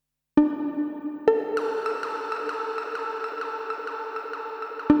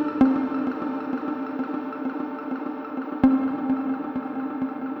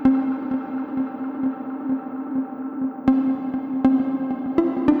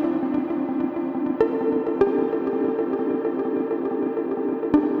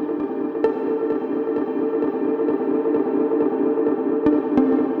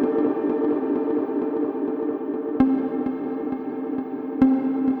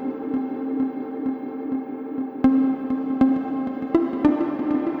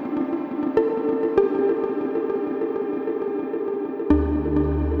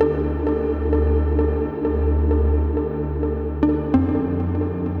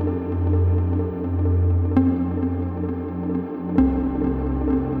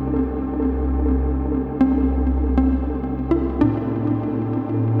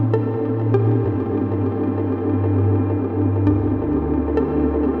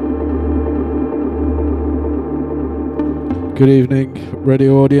Good evening,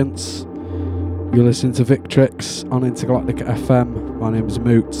 radio audience. You're listening to Victrix on Intergalactic FM. My name is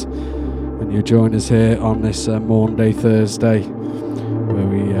Moot, and you join us here on this Maunday Thursday, where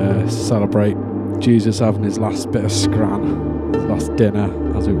we celebrate Jesus having his last bit of scran, his last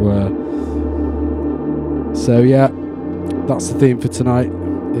dinner, as it were. So yeah, that's the theme for tonight,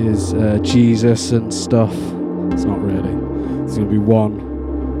 is Jesus and stuff. It's not really. There's going to be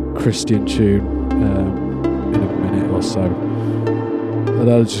one Christian tune in a minute or so, and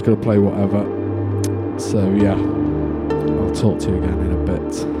I'm just going to play whatever. So yeah, I'll talk to you again in a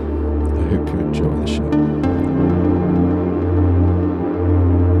bit. I hope you enjoy the show.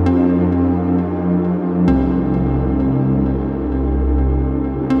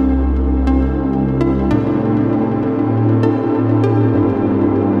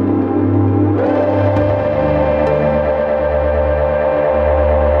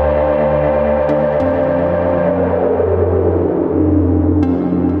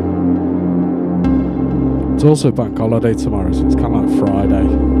 It's also bank holiday tomorrow, so it's kind of like Friday.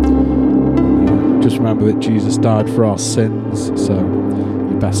 Just remember that Jesus died for our sins, so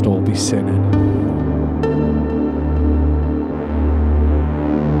you best all be sinning.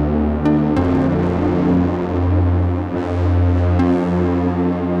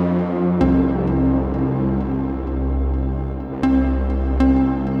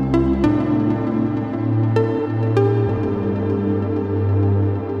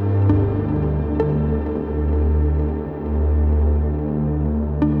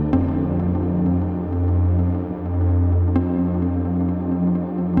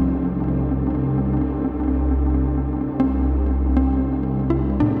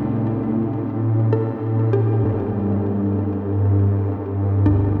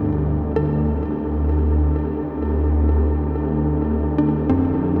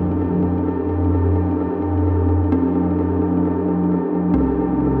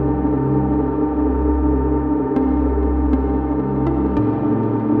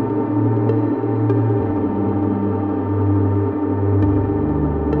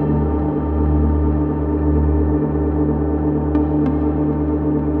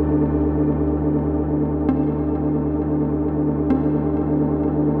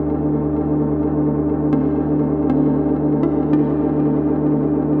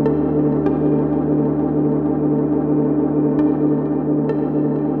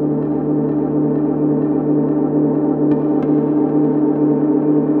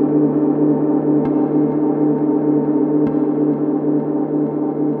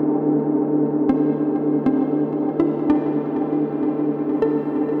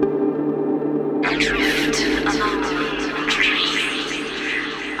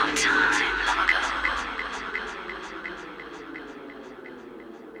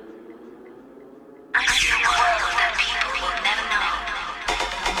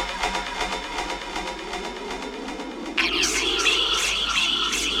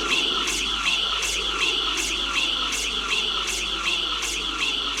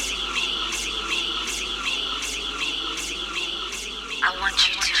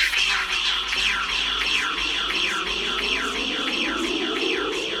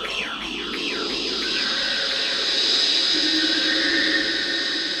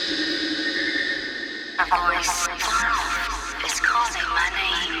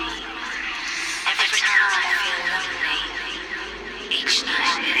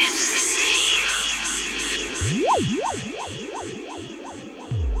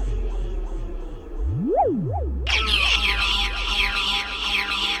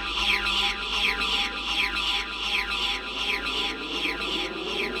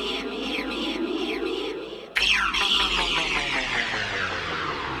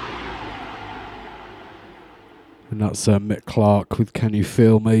 That's Mick Clarke with Can You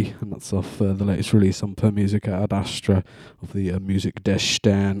Feel Me, and that's off the latest release on Per Music at Ad Astra of the Music des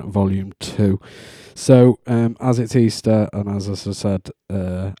Stern Volume 2. So, as it's Easter, and as I said,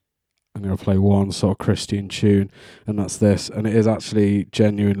 I'm going to play one sort of Christian tune, and that's this, and it is actually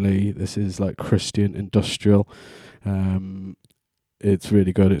genuinely, this is like Christian industrial. It's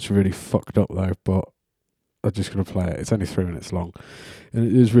really good, it's really fucked up though, but I'm just going to play it. It's only 3 minutes long. And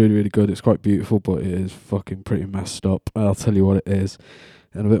it is really, really good. It's quite beautiful, but it is fucking pretty messed up. I'll tell you what it is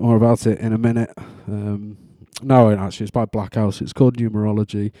and a bit more about it in a minute. No, actually, it's by Blackhouse. It's called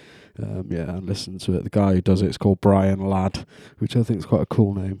Numerology. Yeah, and listen to it. The guy who does it is called Brian Ladd, which I think is quite a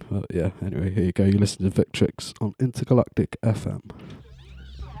cool name. But yeah, anyway, here you go. You listen to Victrix on Intergalactic FM.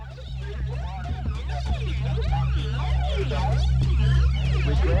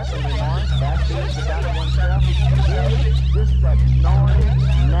 Regret and remorse, that feels about oneself. Just that gnawing,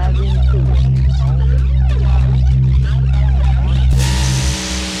 nagging feeling.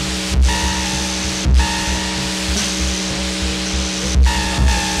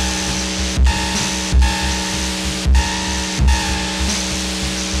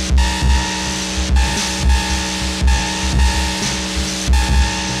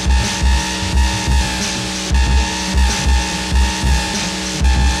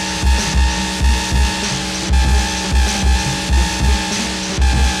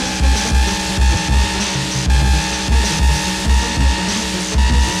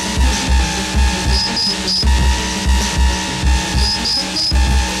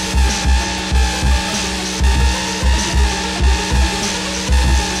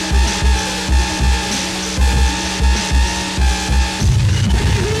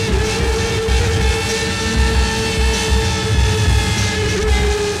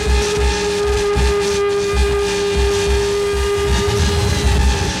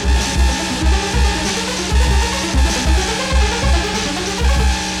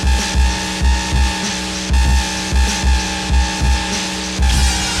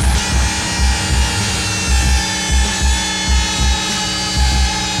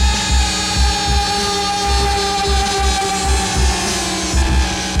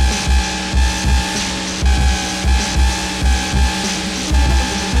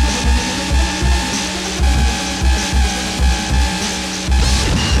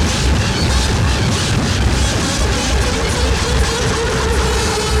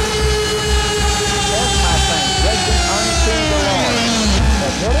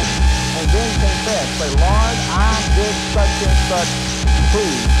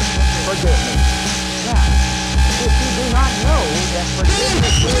 that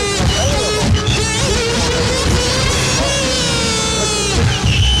forgiveness is available.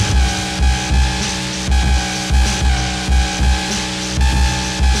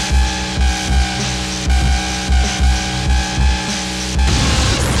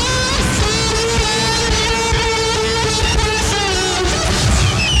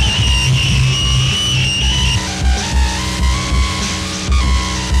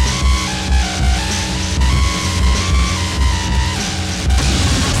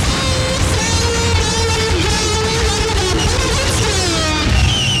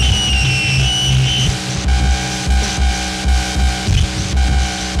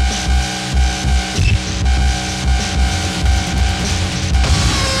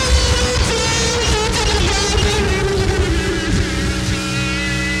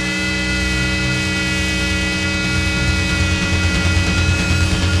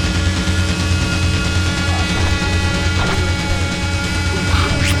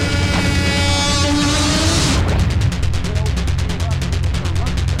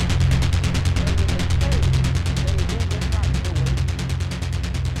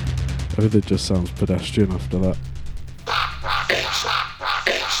 It just sounds pedestrian after that.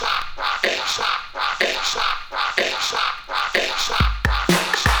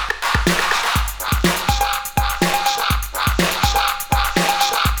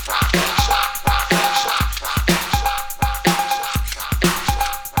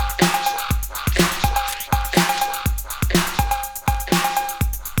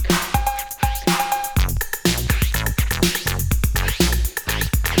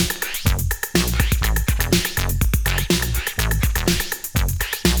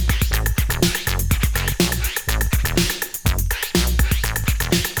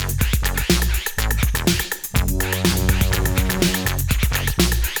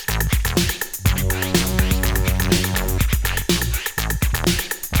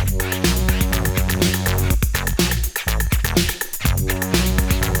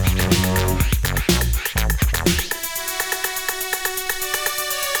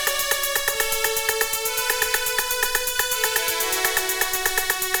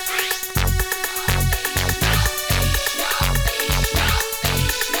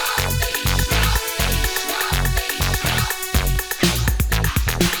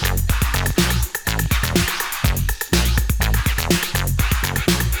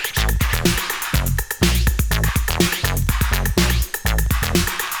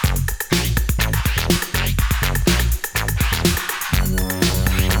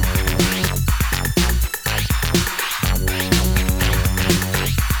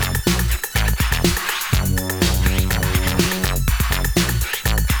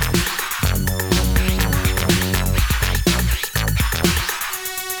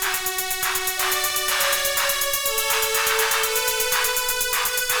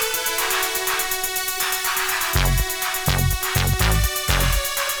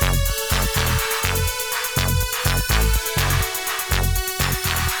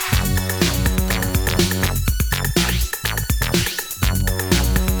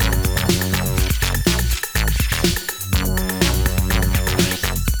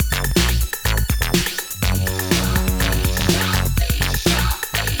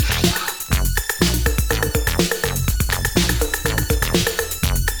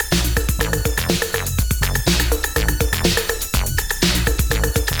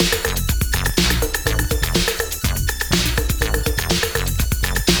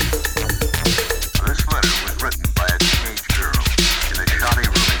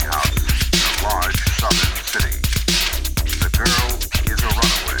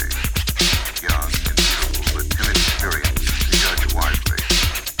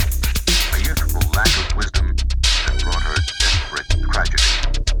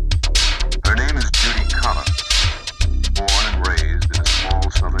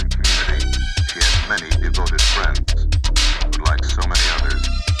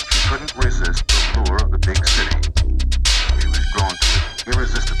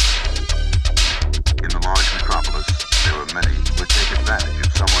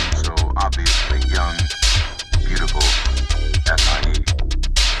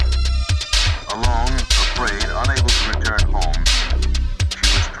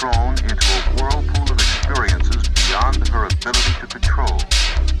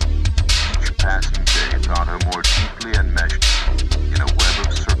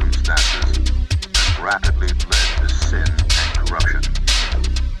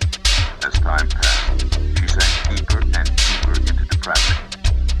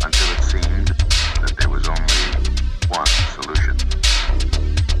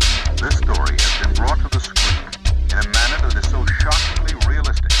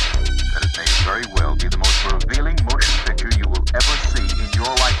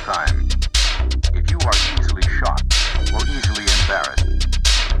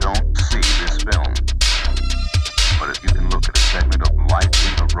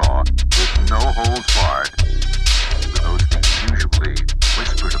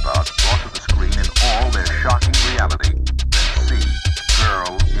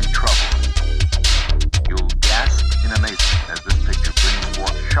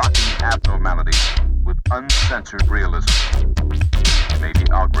 uncensored realism. You may be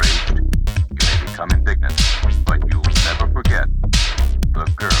outraged, you may become indignant, but you'll never forget the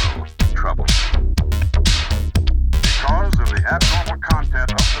girl in trouble. Because of the abnormal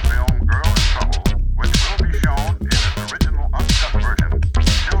content of the film Girl in Trouble, which will be shown in its original uncut version,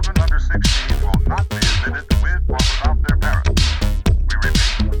 children under 16 will not be admitted with or without their parents. We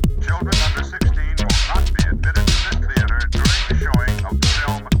repeat, children under 16 will not be admitted to this theater during the showing of the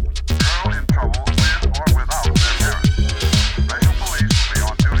film Girl in Trouble with or without their parents. Special police will be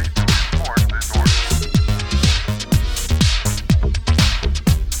on duty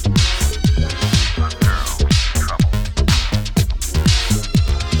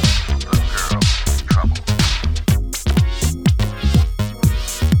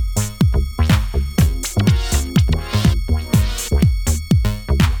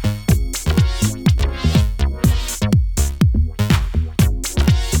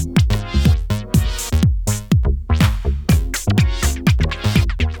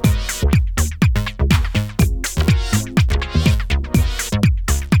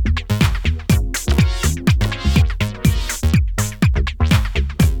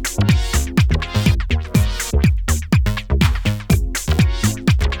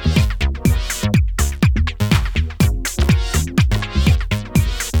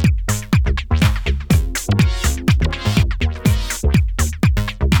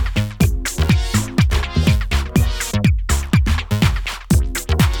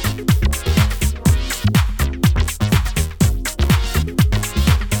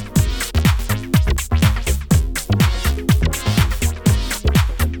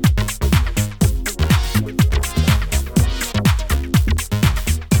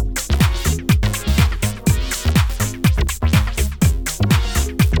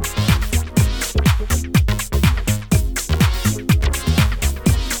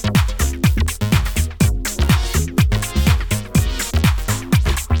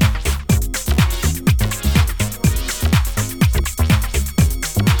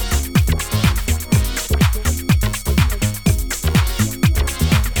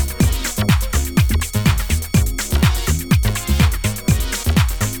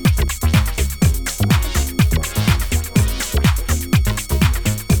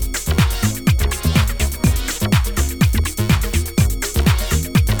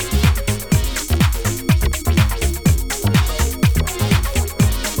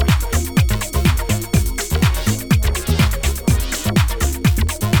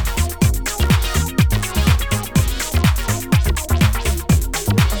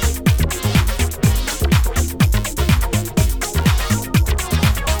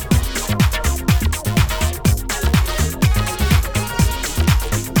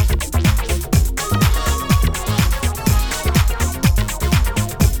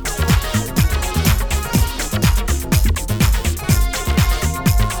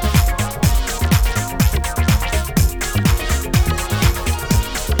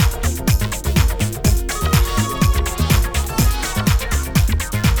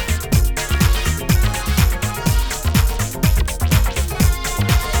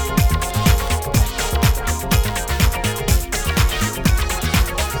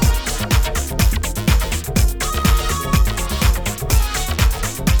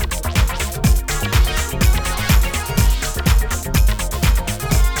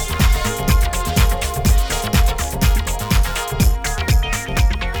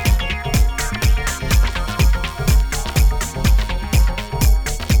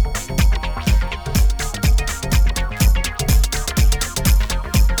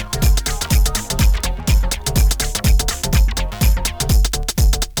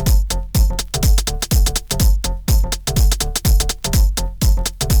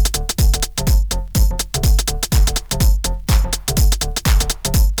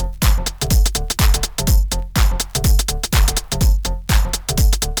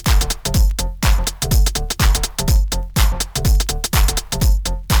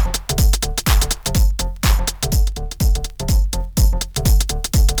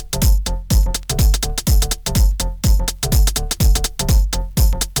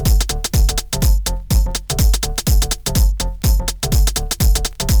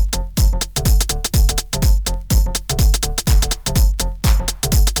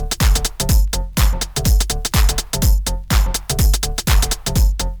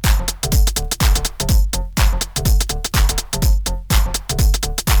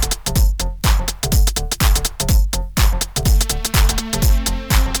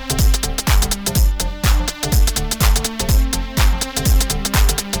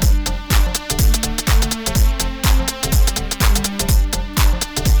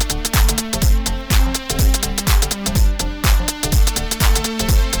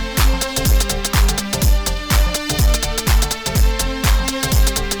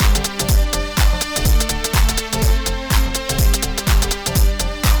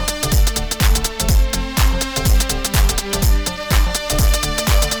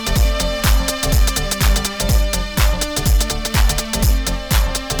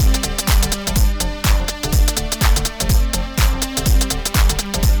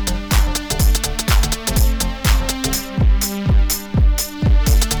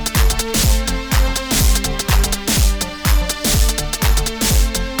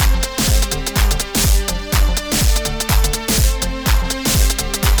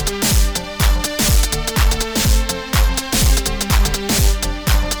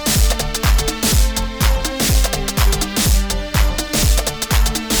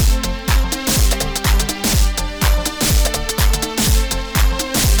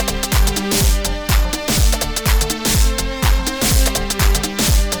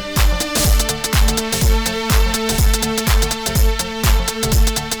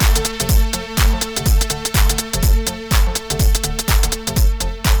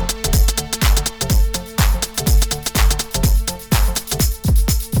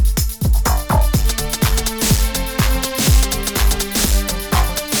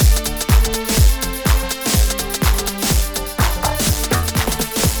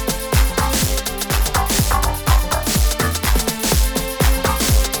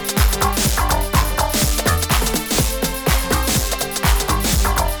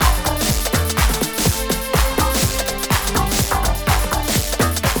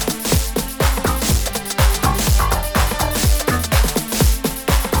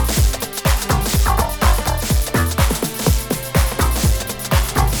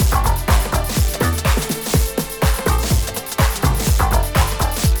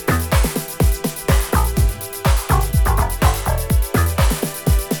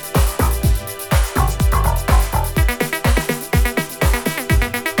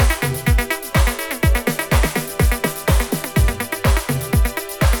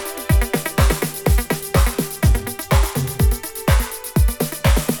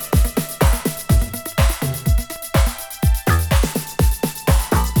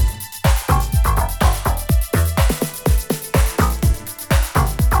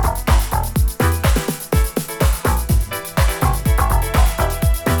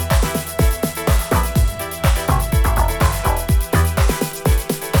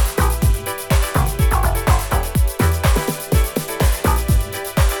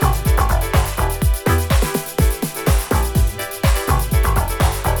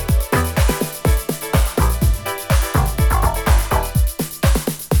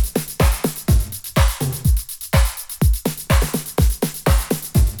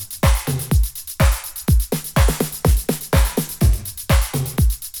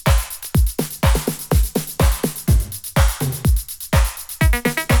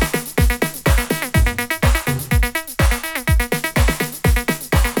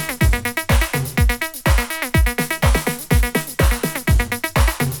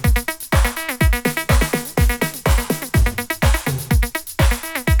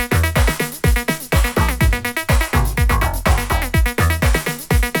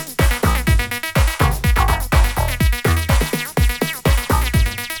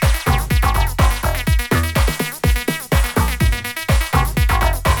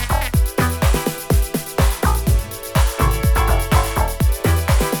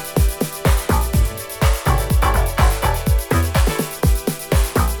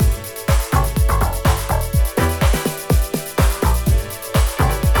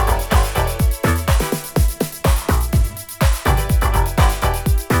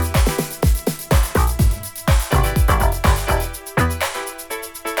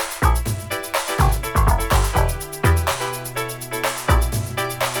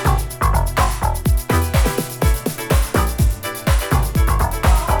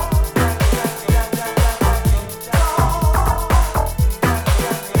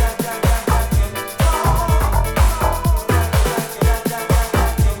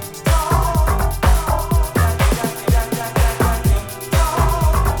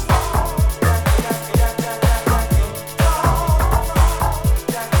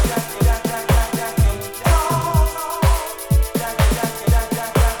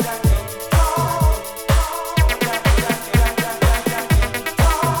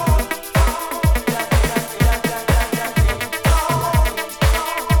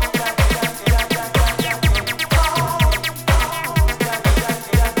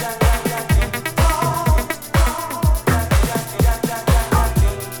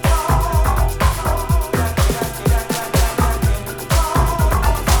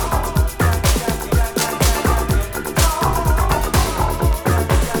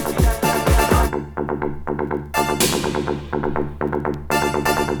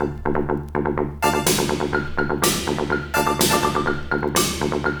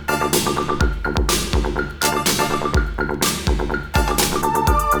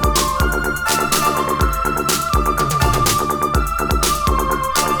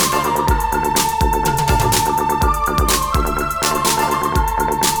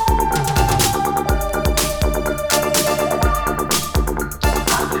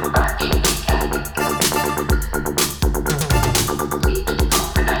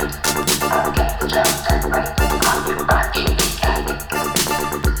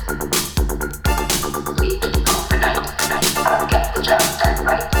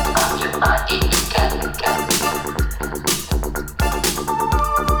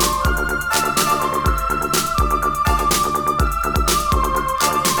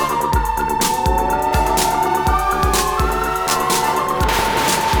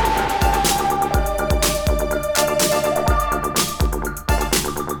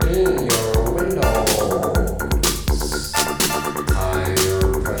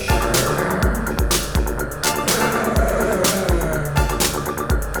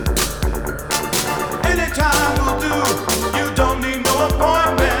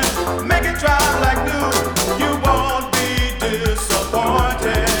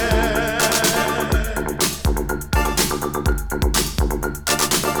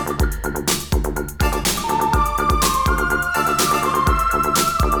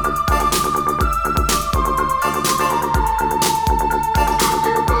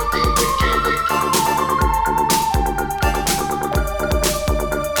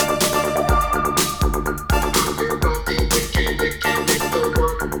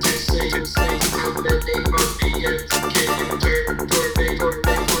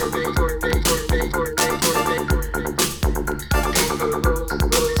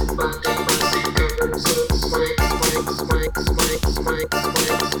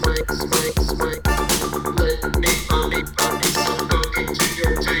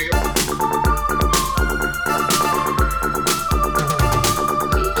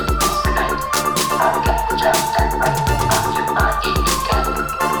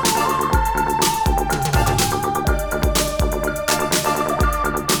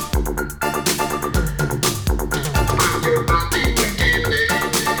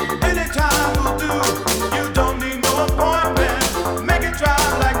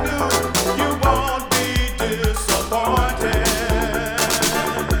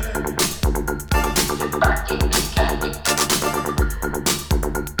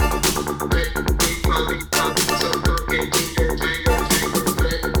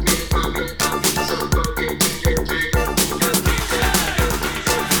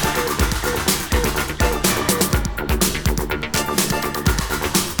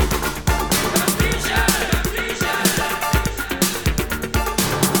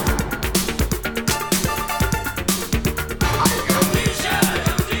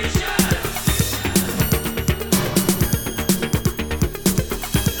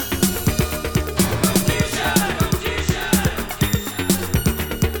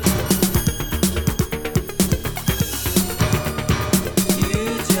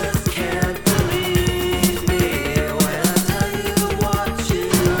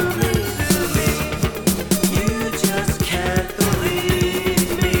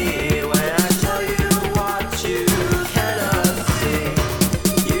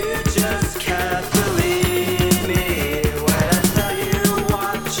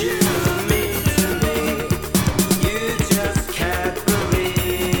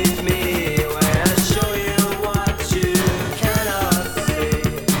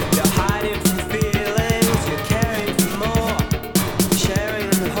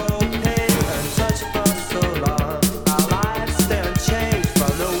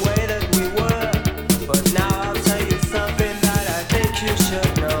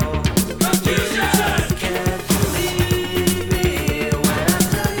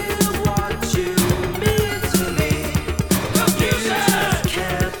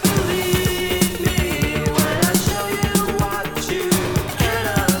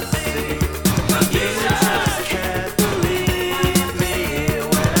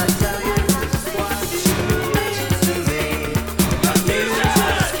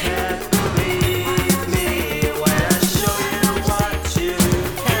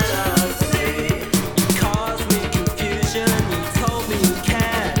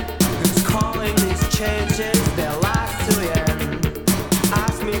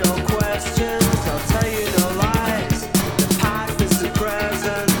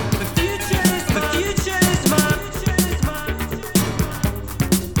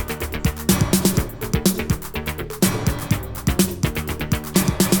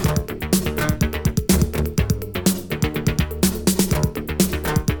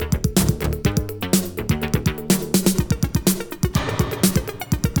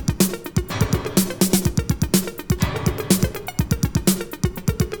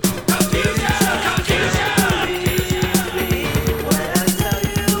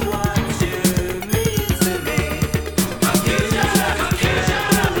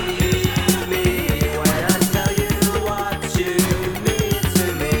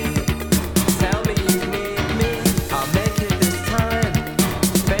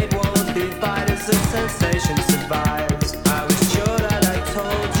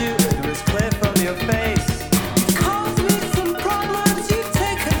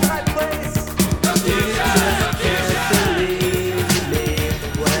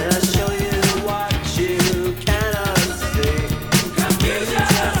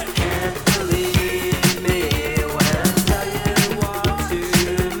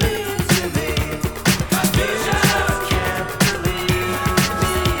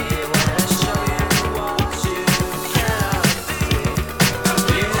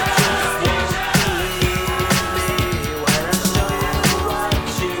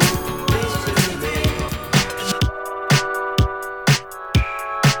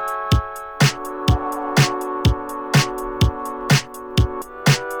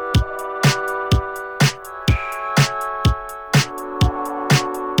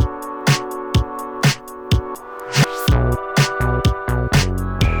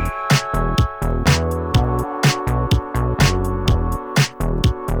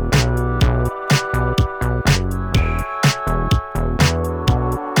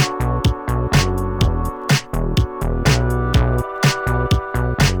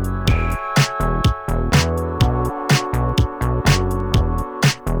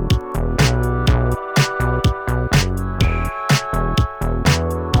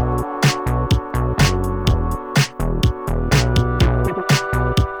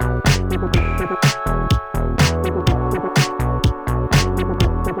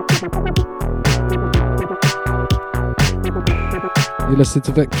You're listening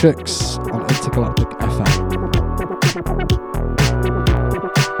to Victrix on Intergalactic FM.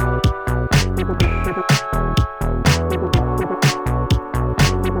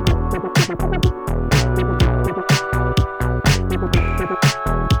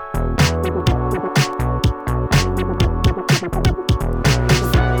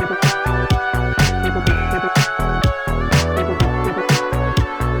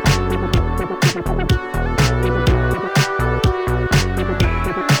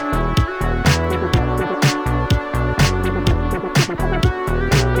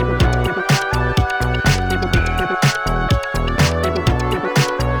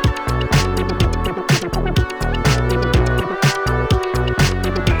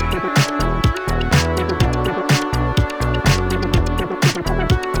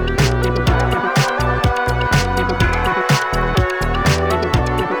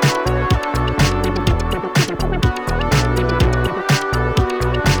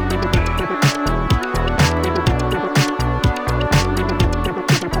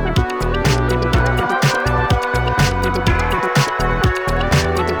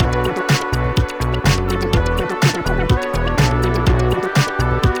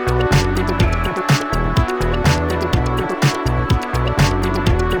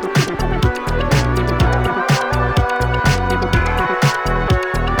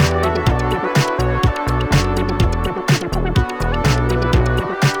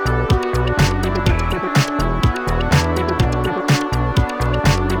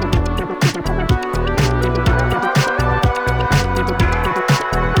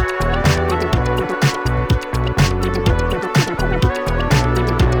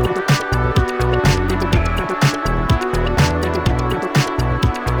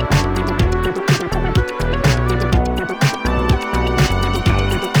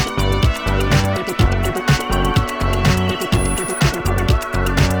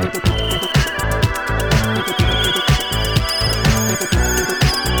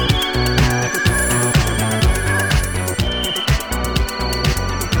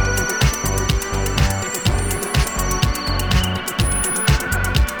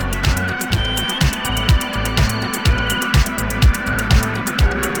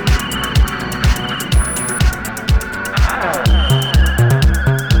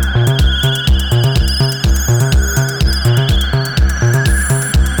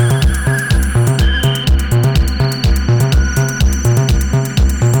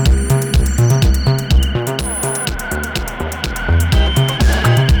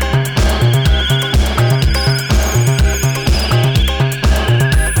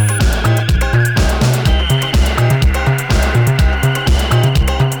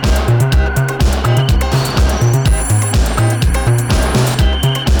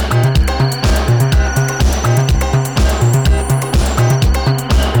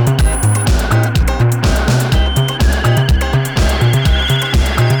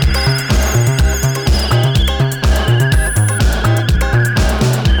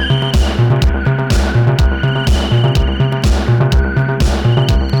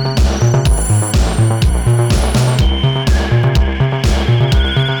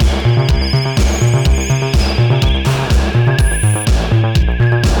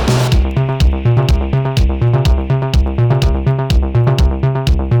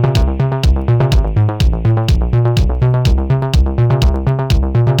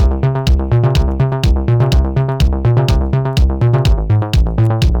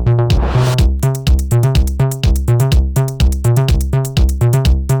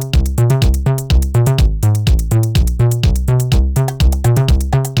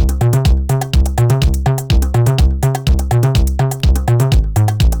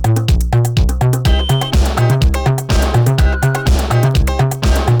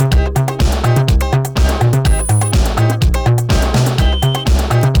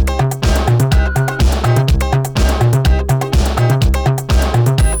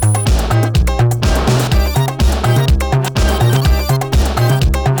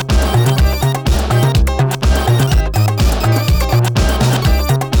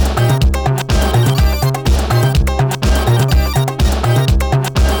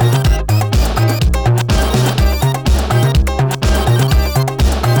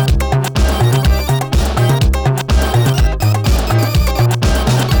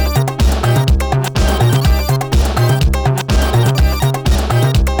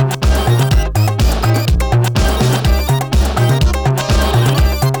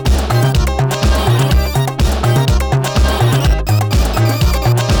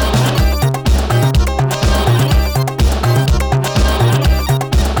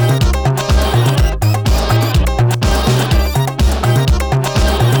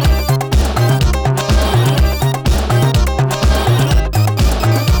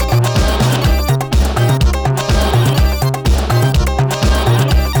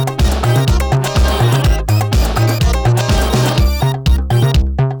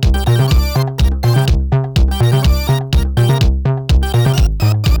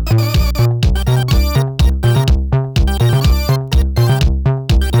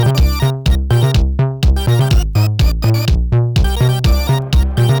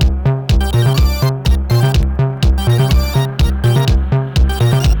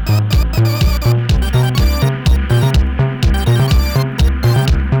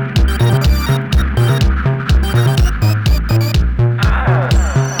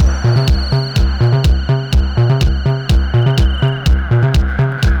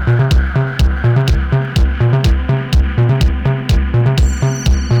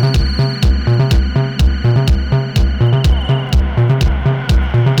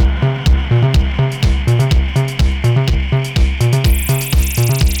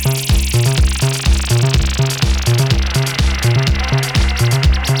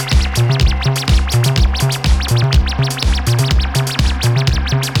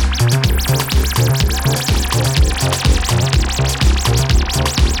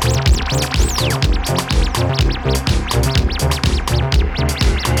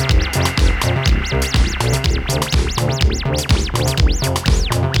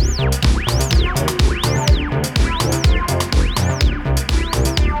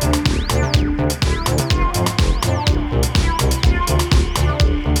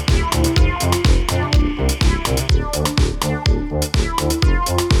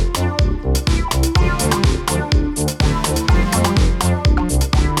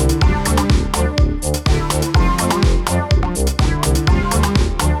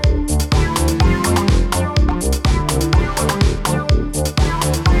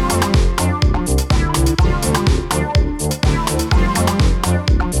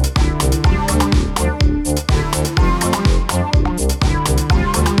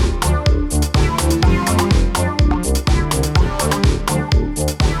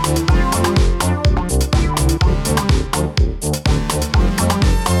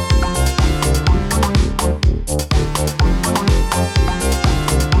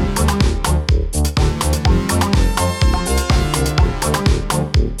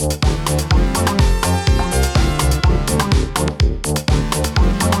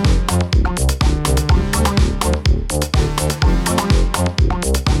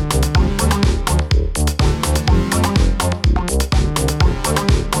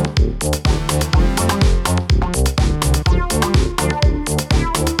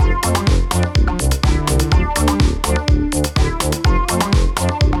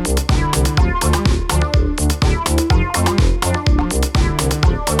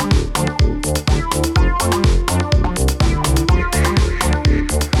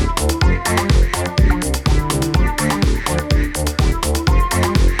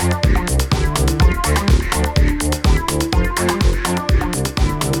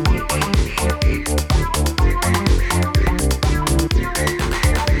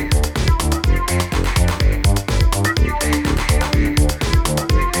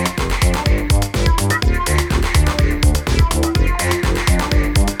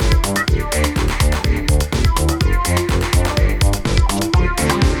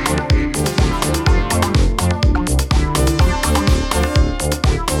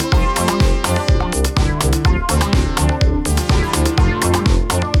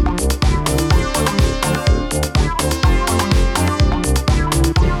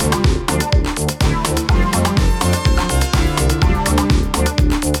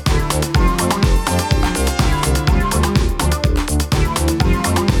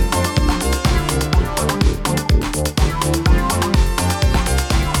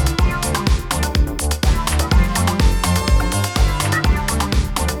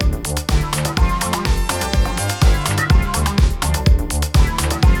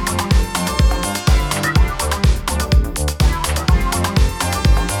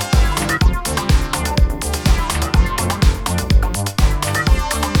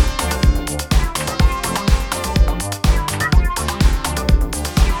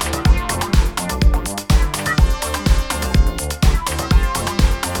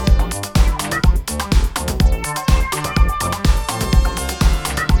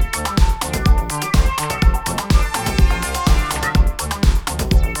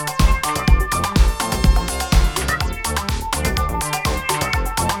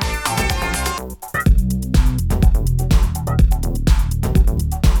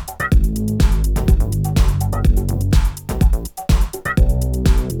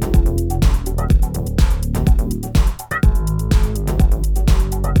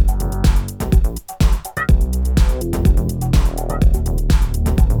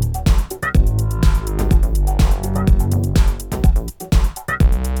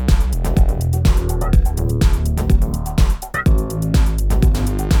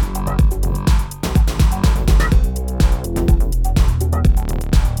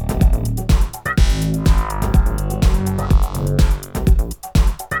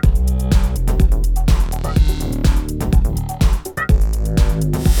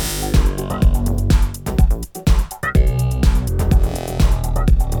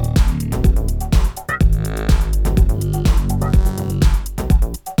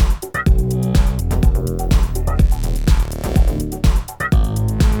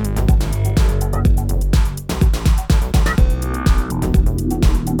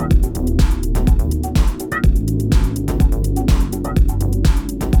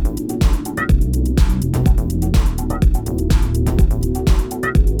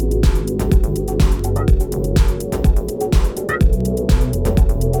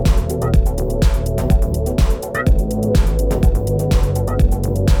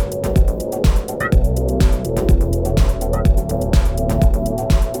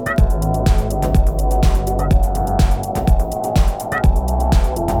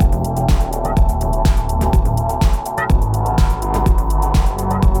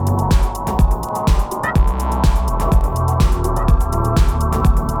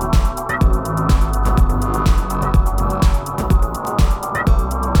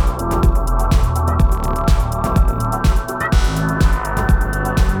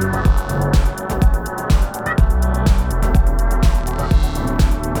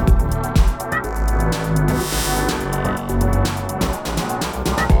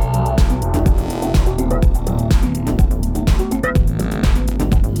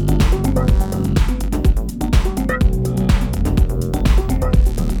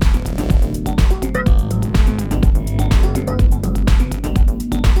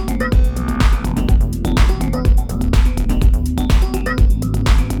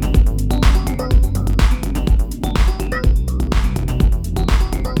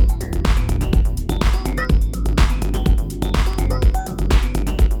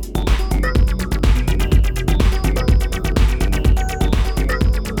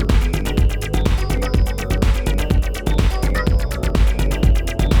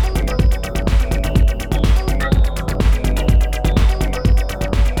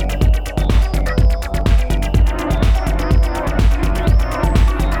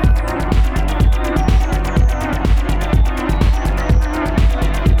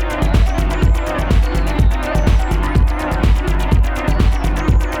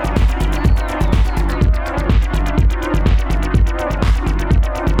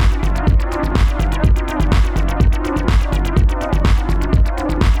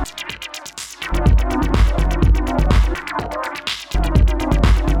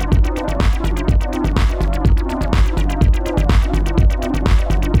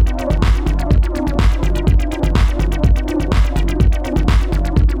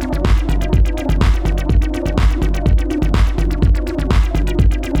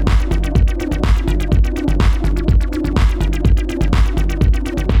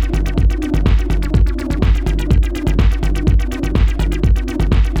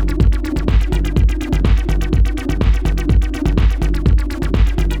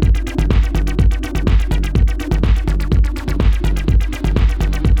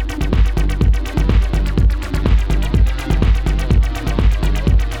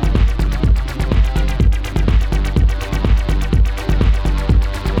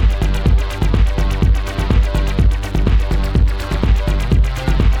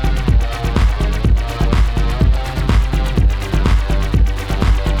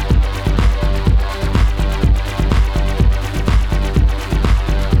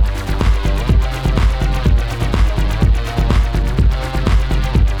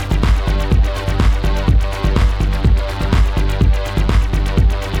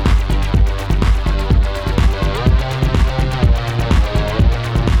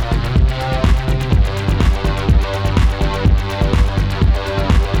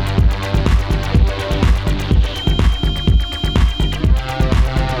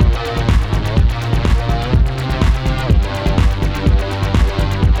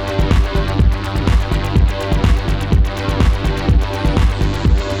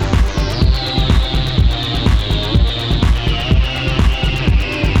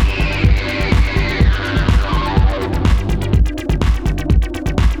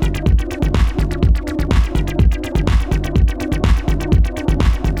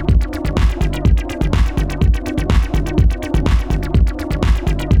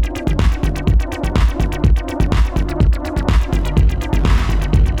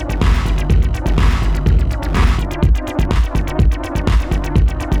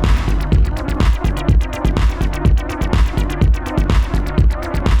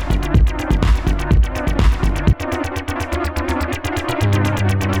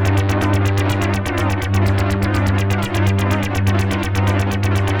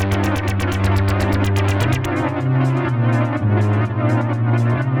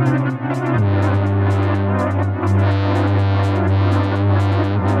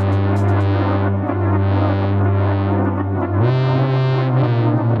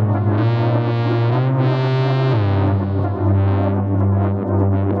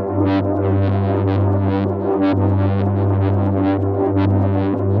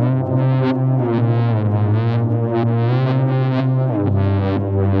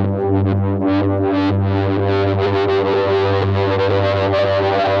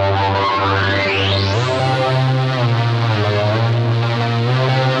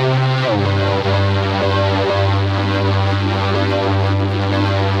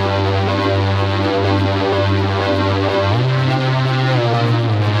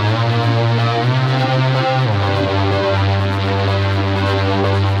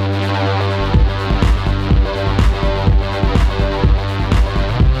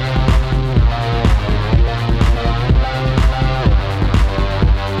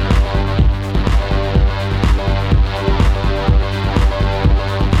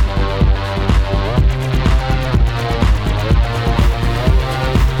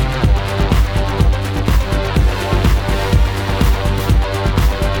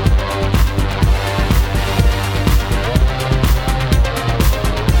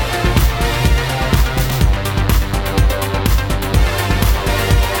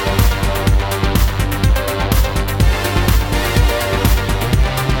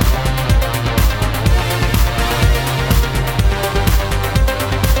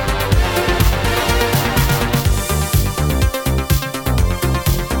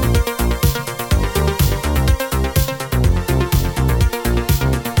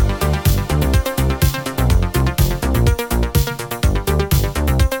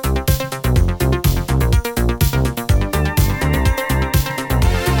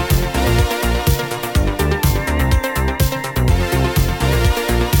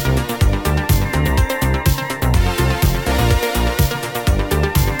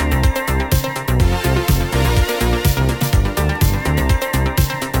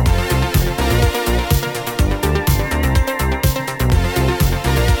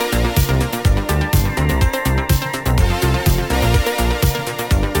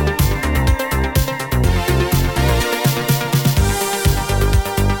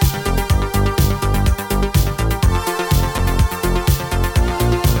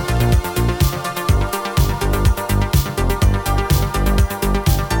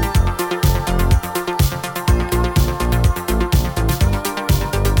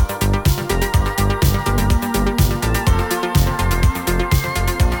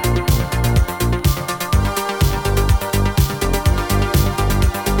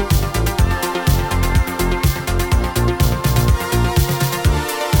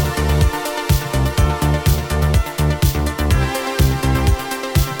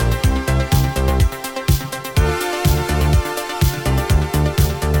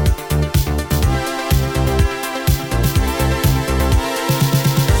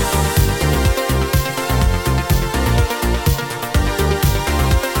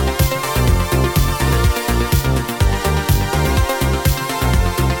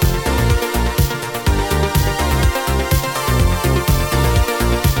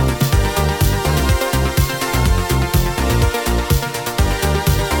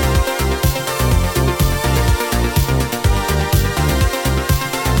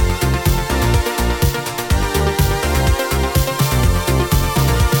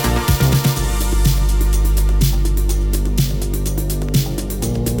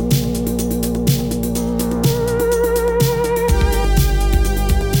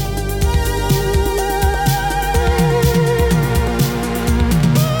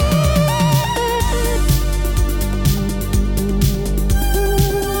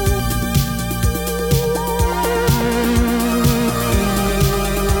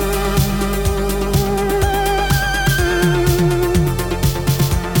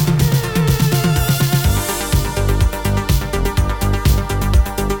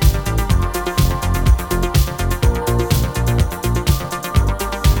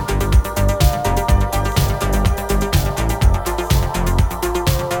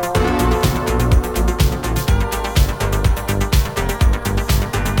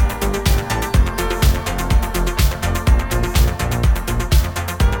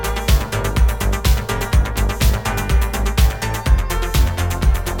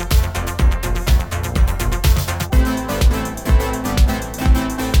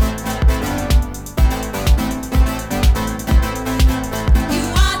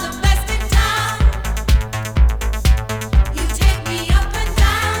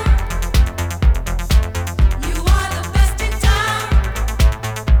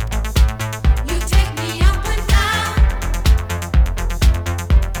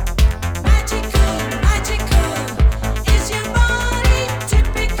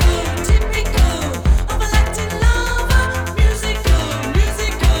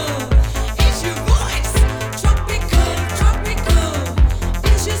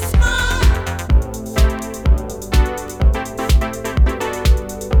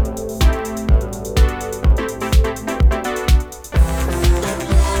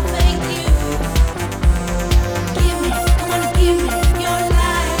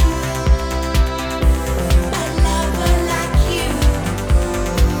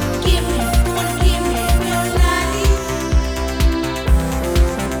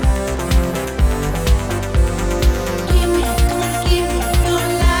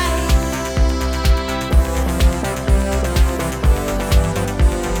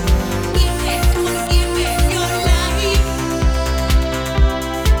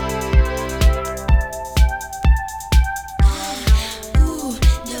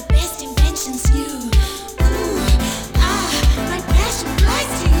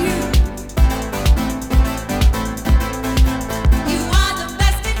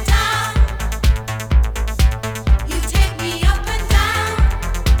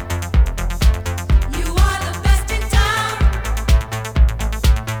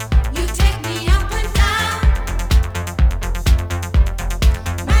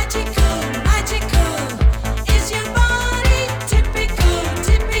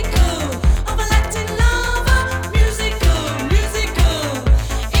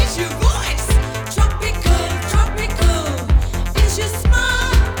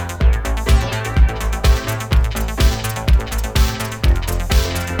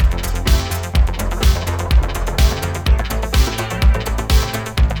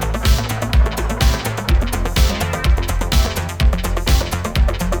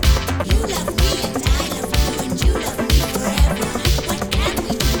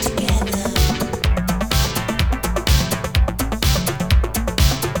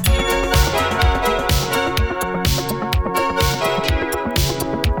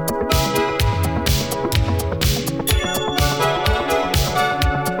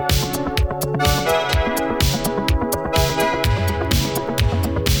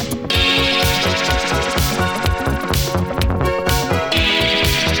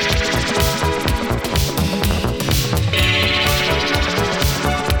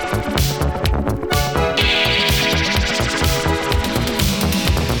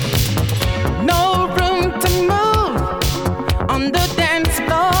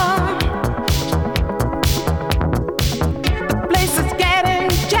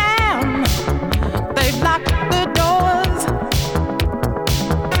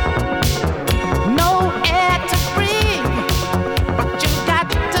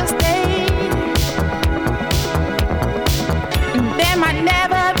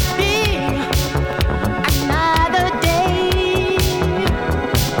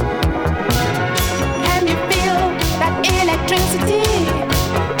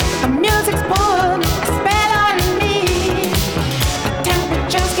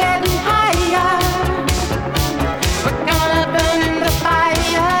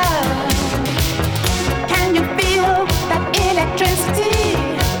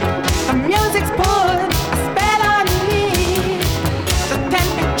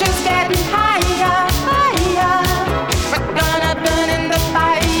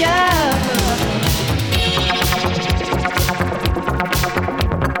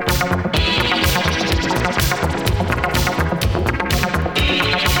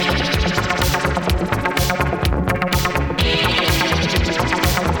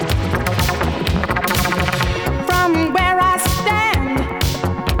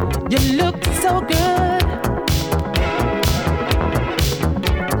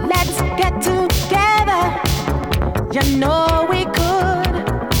 You know we could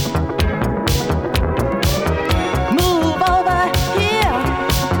move over here,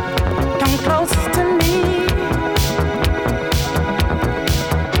 come close to me.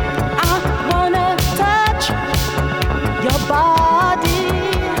 I wanna touch your body.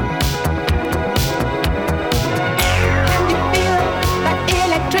 Can you feel that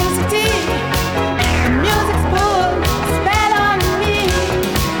electricity? The music's put a spell on me.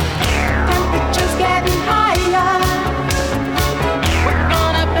 Temperature's getting higher.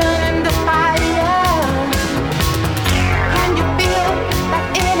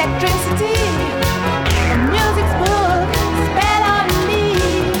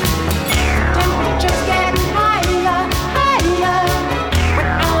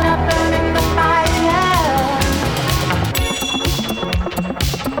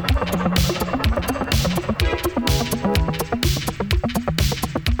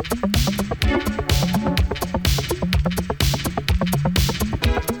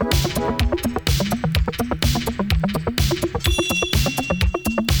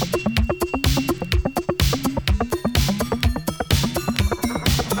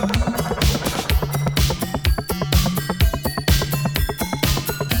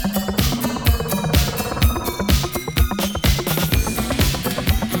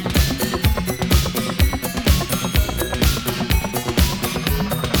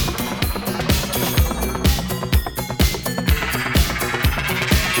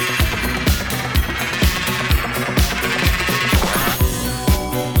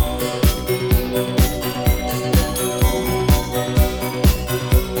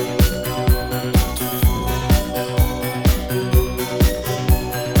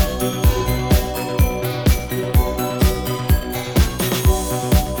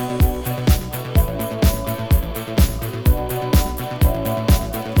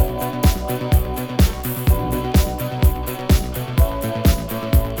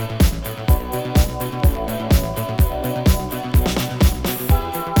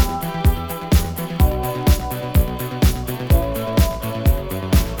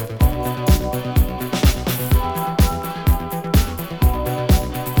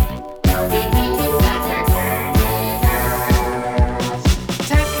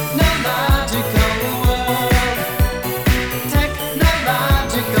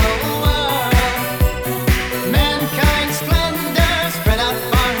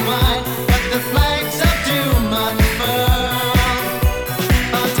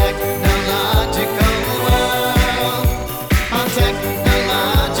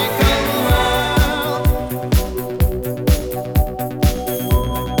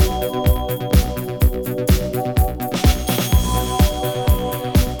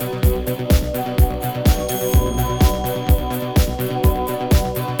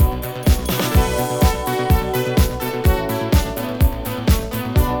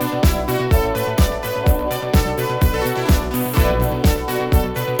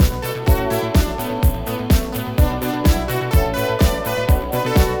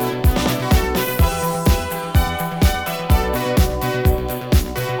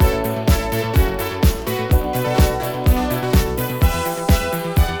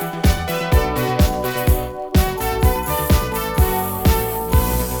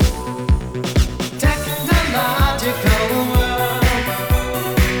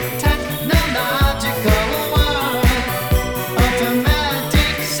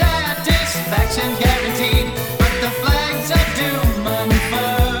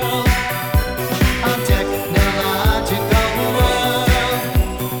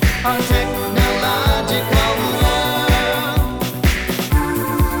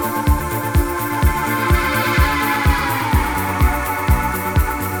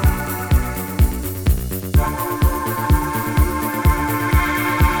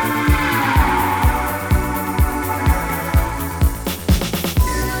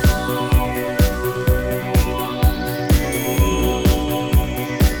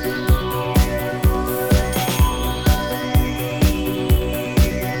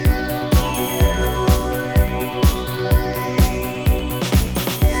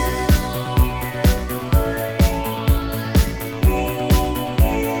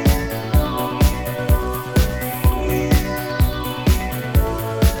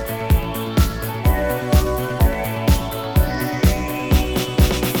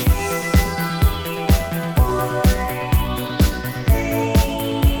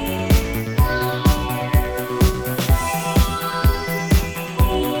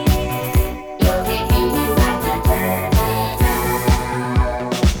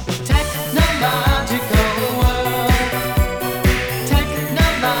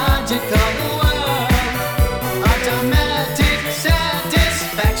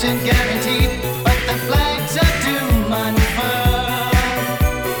 action guaranteed, but the flags are doom unfurled.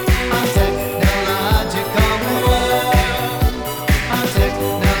 Our technological world. Our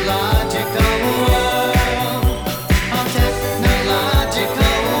technological world. Our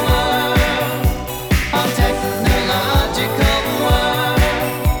technological world. Our technological world.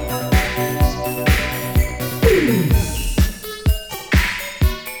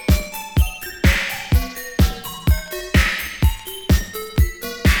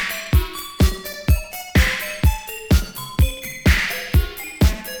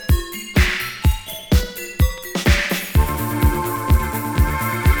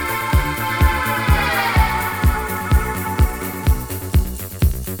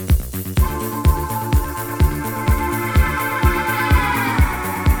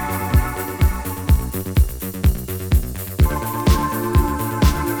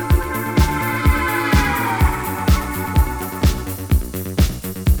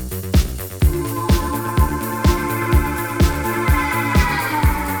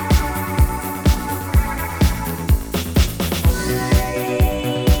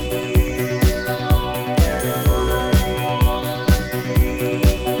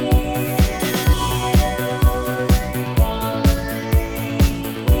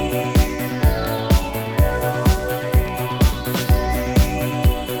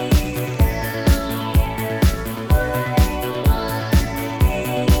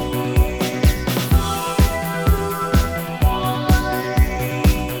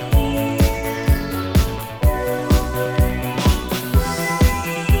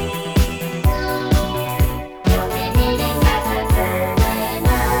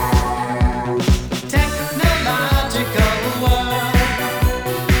 Technological world.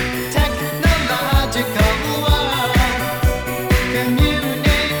 Technological world.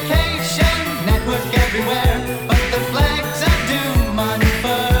 Communication network everywhere, but the flags are doom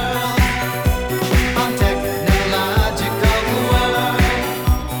unfurled. Our technological world.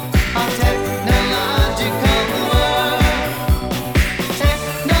 Our technological world.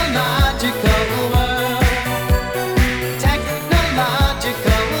 Technological world.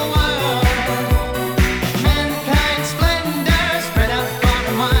 Technological world. Mankind's splendor spread out far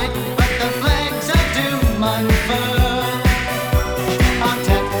and wide, but the flags are doom unfurled. Our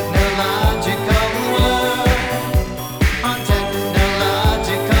technological world. Our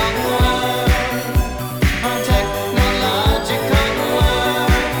technological world. Our technological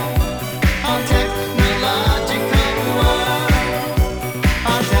world. Our technological world.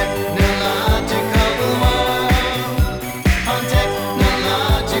 Our technological world. Our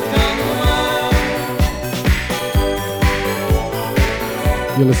technological world.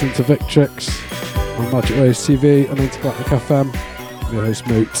 You're listening to Victrix on Magic Waves TV and Antipop FM. I'm your host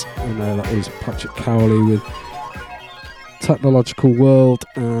Moot, and that was Patrick Cowley with Technological World,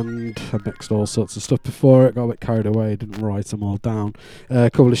 and I mixed all sorts of stuff before it, got a bit carried away, didn't write them all down. A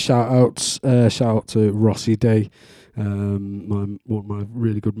couple of shout outs, shout out to Rossi D, one of my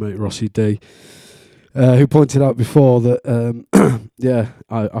really good mate Rossi D, who pointed out before that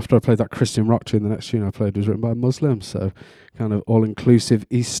after I played that Christian rock tune, the next tune I played was written by a Muslim, so kind of all-inclusive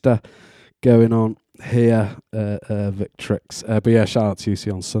Easter going on here, Victrix. But yeah, shout out to you,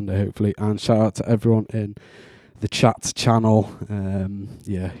 see you on Sunday hopefully, and shout out to everyone in the chat channel.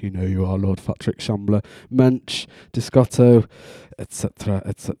 You know you are, Lord Patrick, Shambler, Mensch, Discotto, etc.,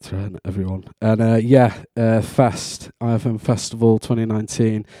 and everyone. And Fest, IFM Festival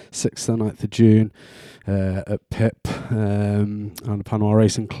 2019, 6th and 9th of June, at Pip, and the Panama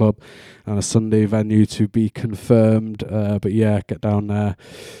Racing Club, and a Sunday venue to be confirmed. But yeah, get down there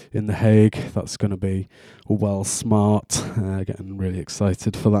in The Hague. That's going to be well smart. Getting really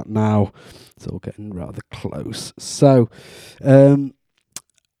excited for that now. It's all getting rather close. So,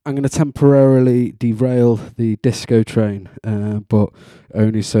 I'm going to temporarily derail the disco train, but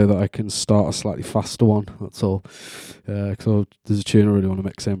only so that I can start a slightly faster one, that's all. Because there's a tune I really want to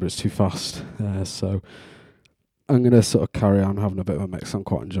mix in, but it's too fast. So I'm going to sort of carry on having a bit of a mix. I'm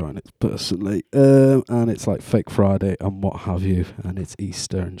quite enjoying it personally. And it's like Fake Friday and what have you, and it's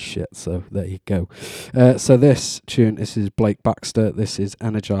Easter and shit, so there you go. So this tune, this is Blake Baxter, this is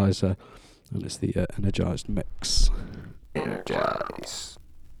Energizer, and it's the Energized mix. Energize.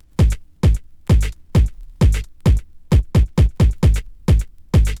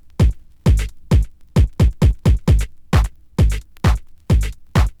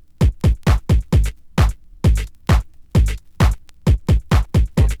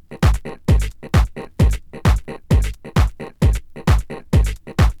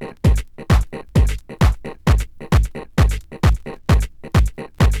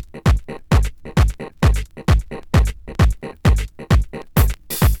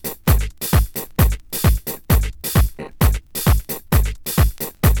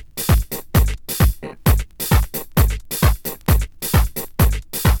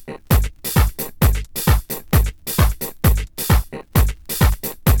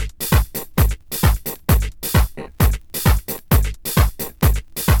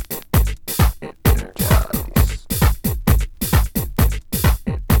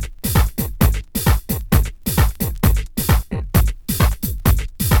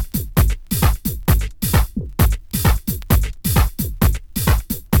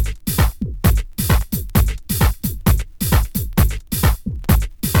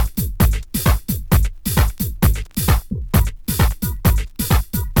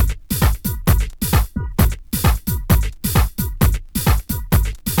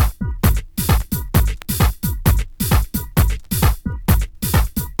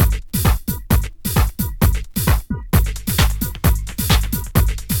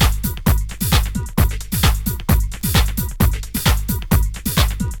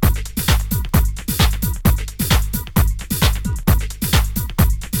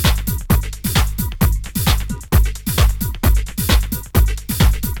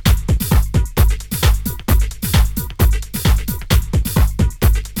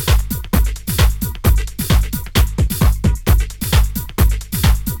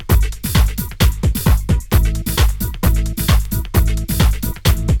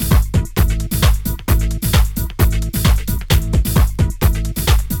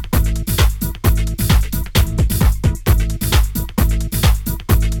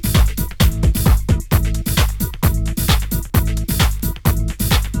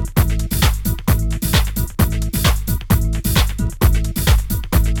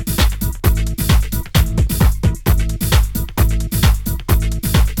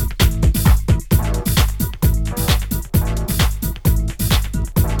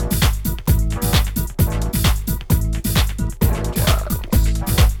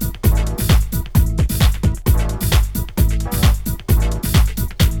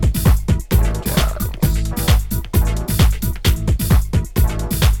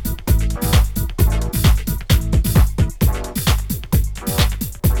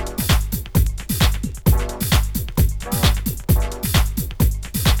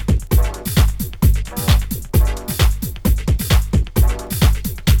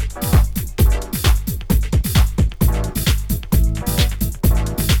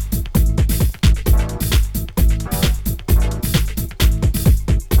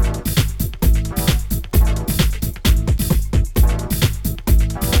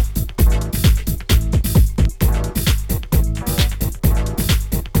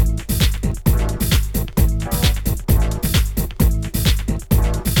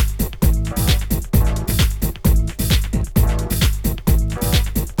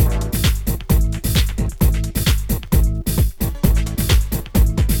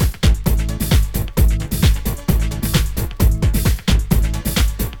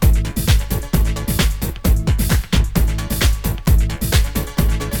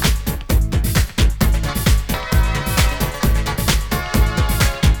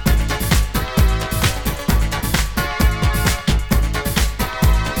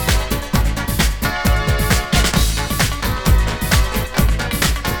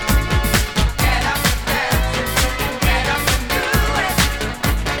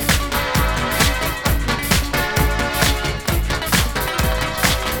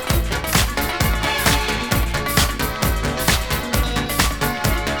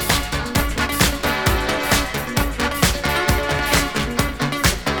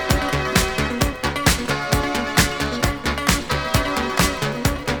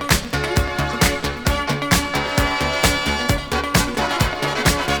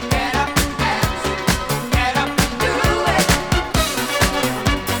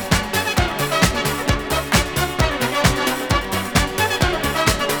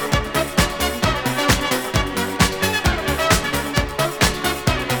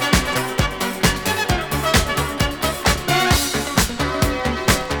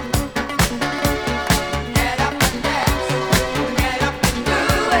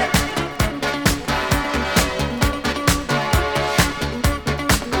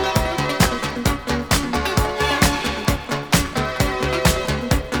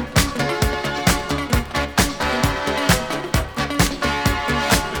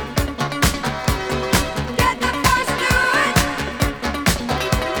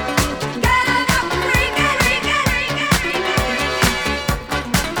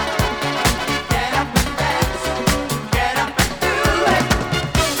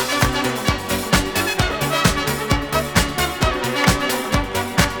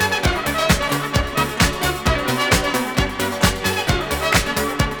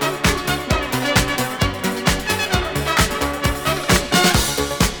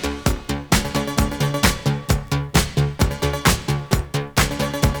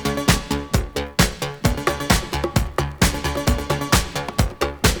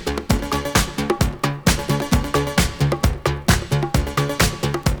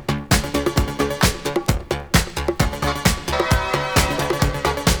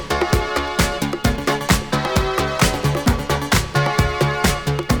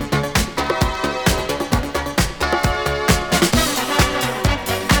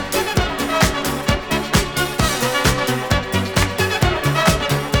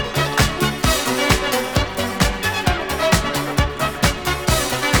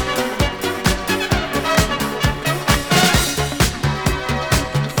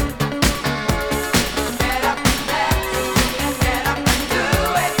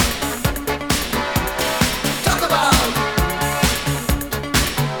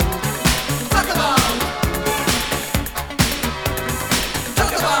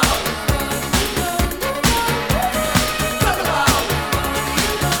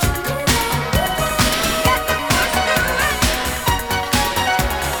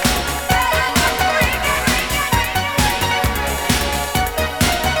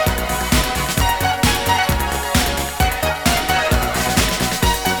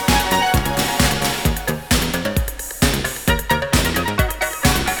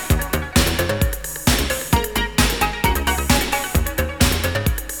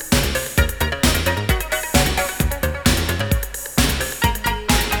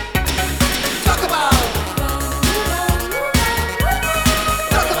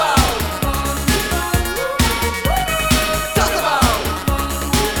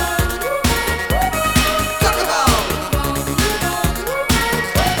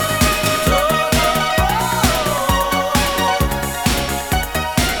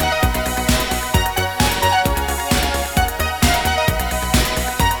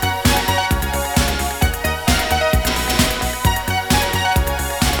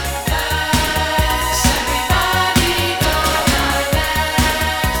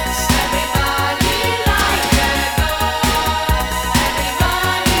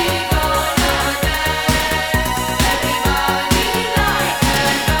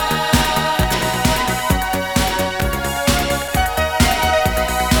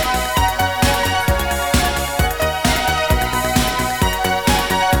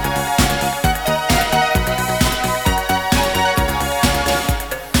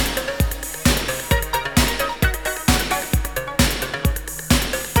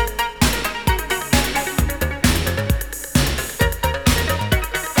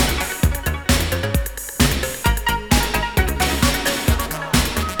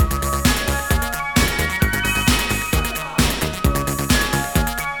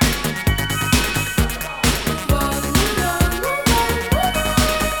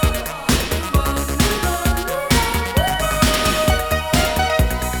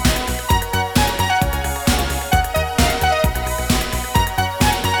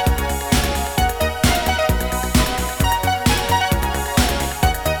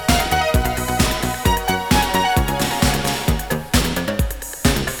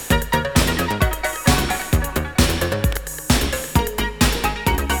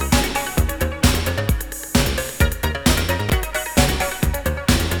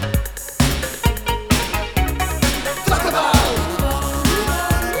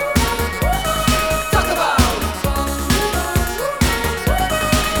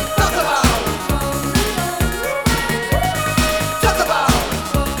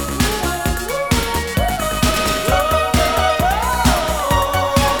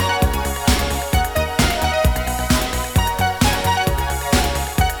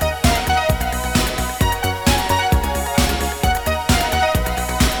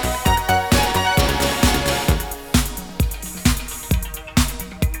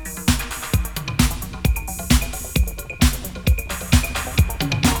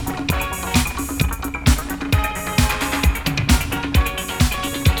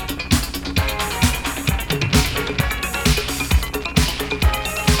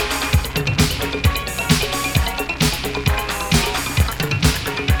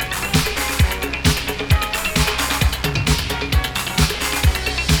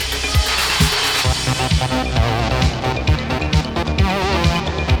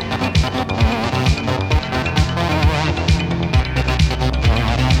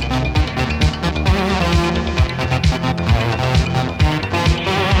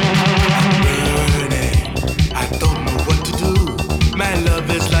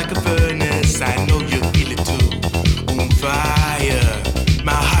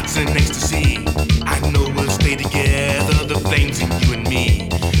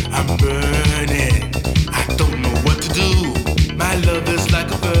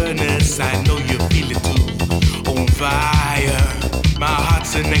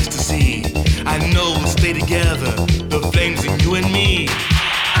 ice and ecstasy. I know we'll stay together, the flames in you and me.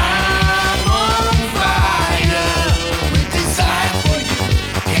 I'm on fire with desire for you.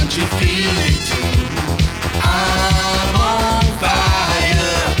 Can't you feel it too? I'm on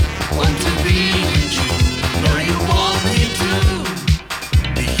fire, want to be with you. Know you want me to.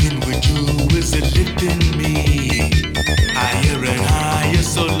 Being with you is lifting me higher and higher,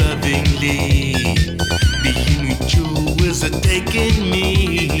 so lovingly. Being with you is taking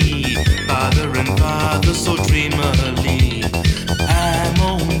me farther and farther, so dreamily. I'm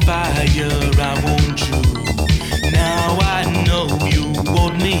on fire, I want you. Now I know you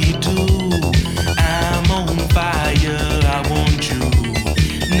want me too. I'm on fire, I want you.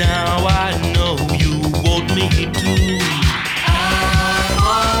 Now I know you want me too. I'm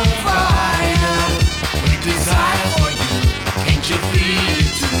on fire with desire for you. Can't you feel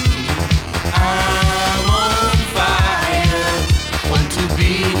it too? I'm on fire, want to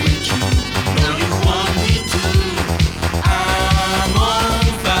be with you. Know you want me to. I'm on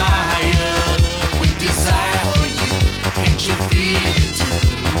fire with desire for you. Can't you feel it too?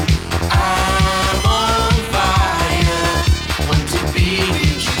 I'm on fire, want to be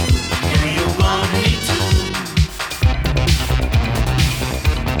with you. Know you want me to.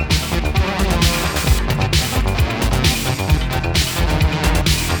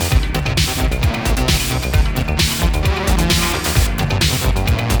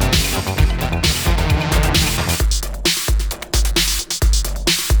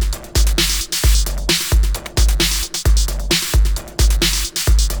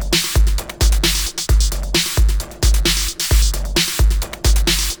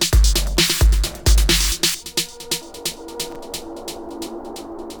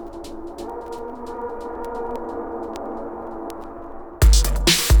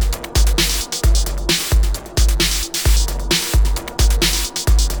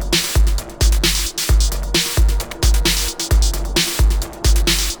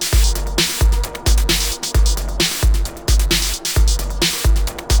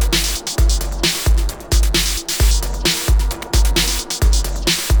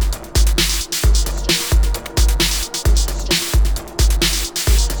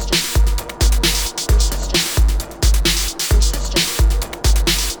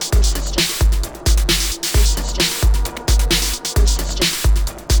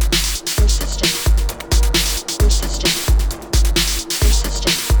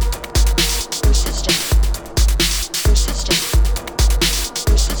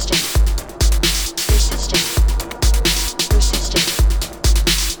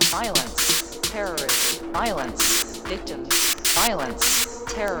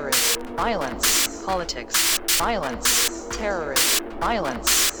 Politics, violence, terrorism,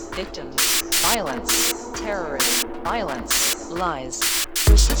 violence, victims, violence, terrorism, violence, lies.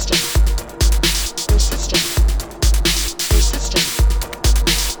 Persistent, persistent, persistent,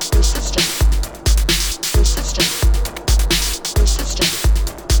 persistent, persistent, persistent,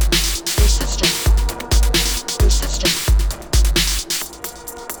 persistent, persistent.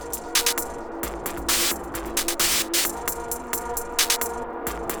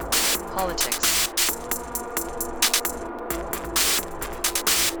 Politics.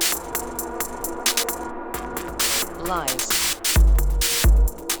 Lies.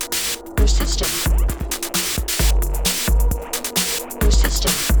 Persistent.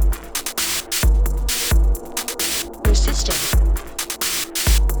 Persistent. Persistent.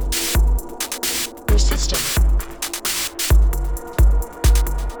 Persistent.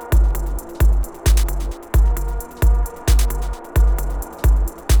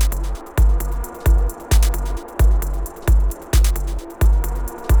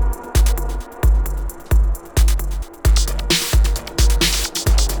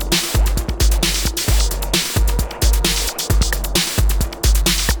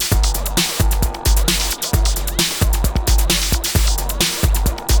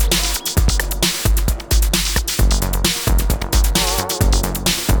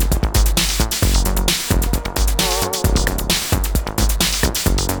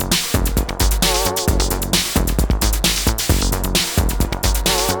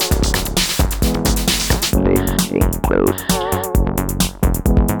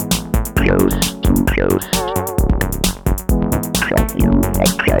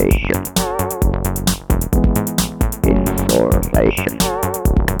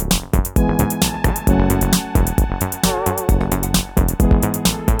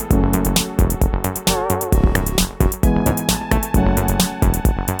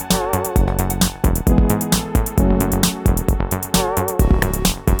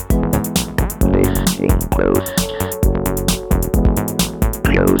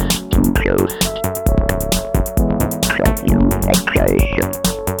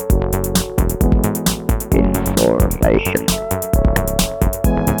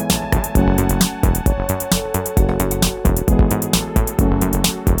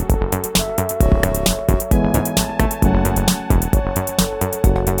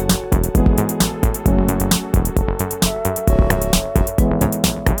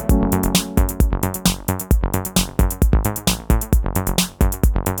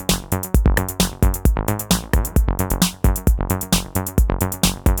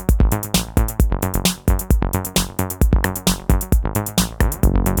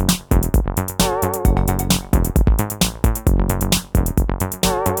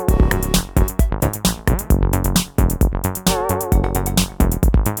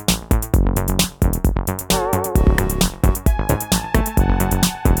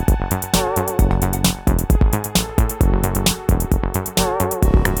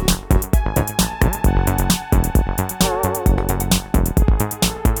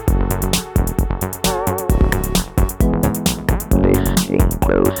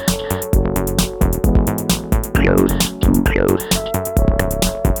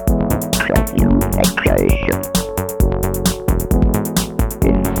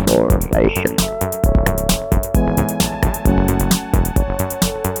 information.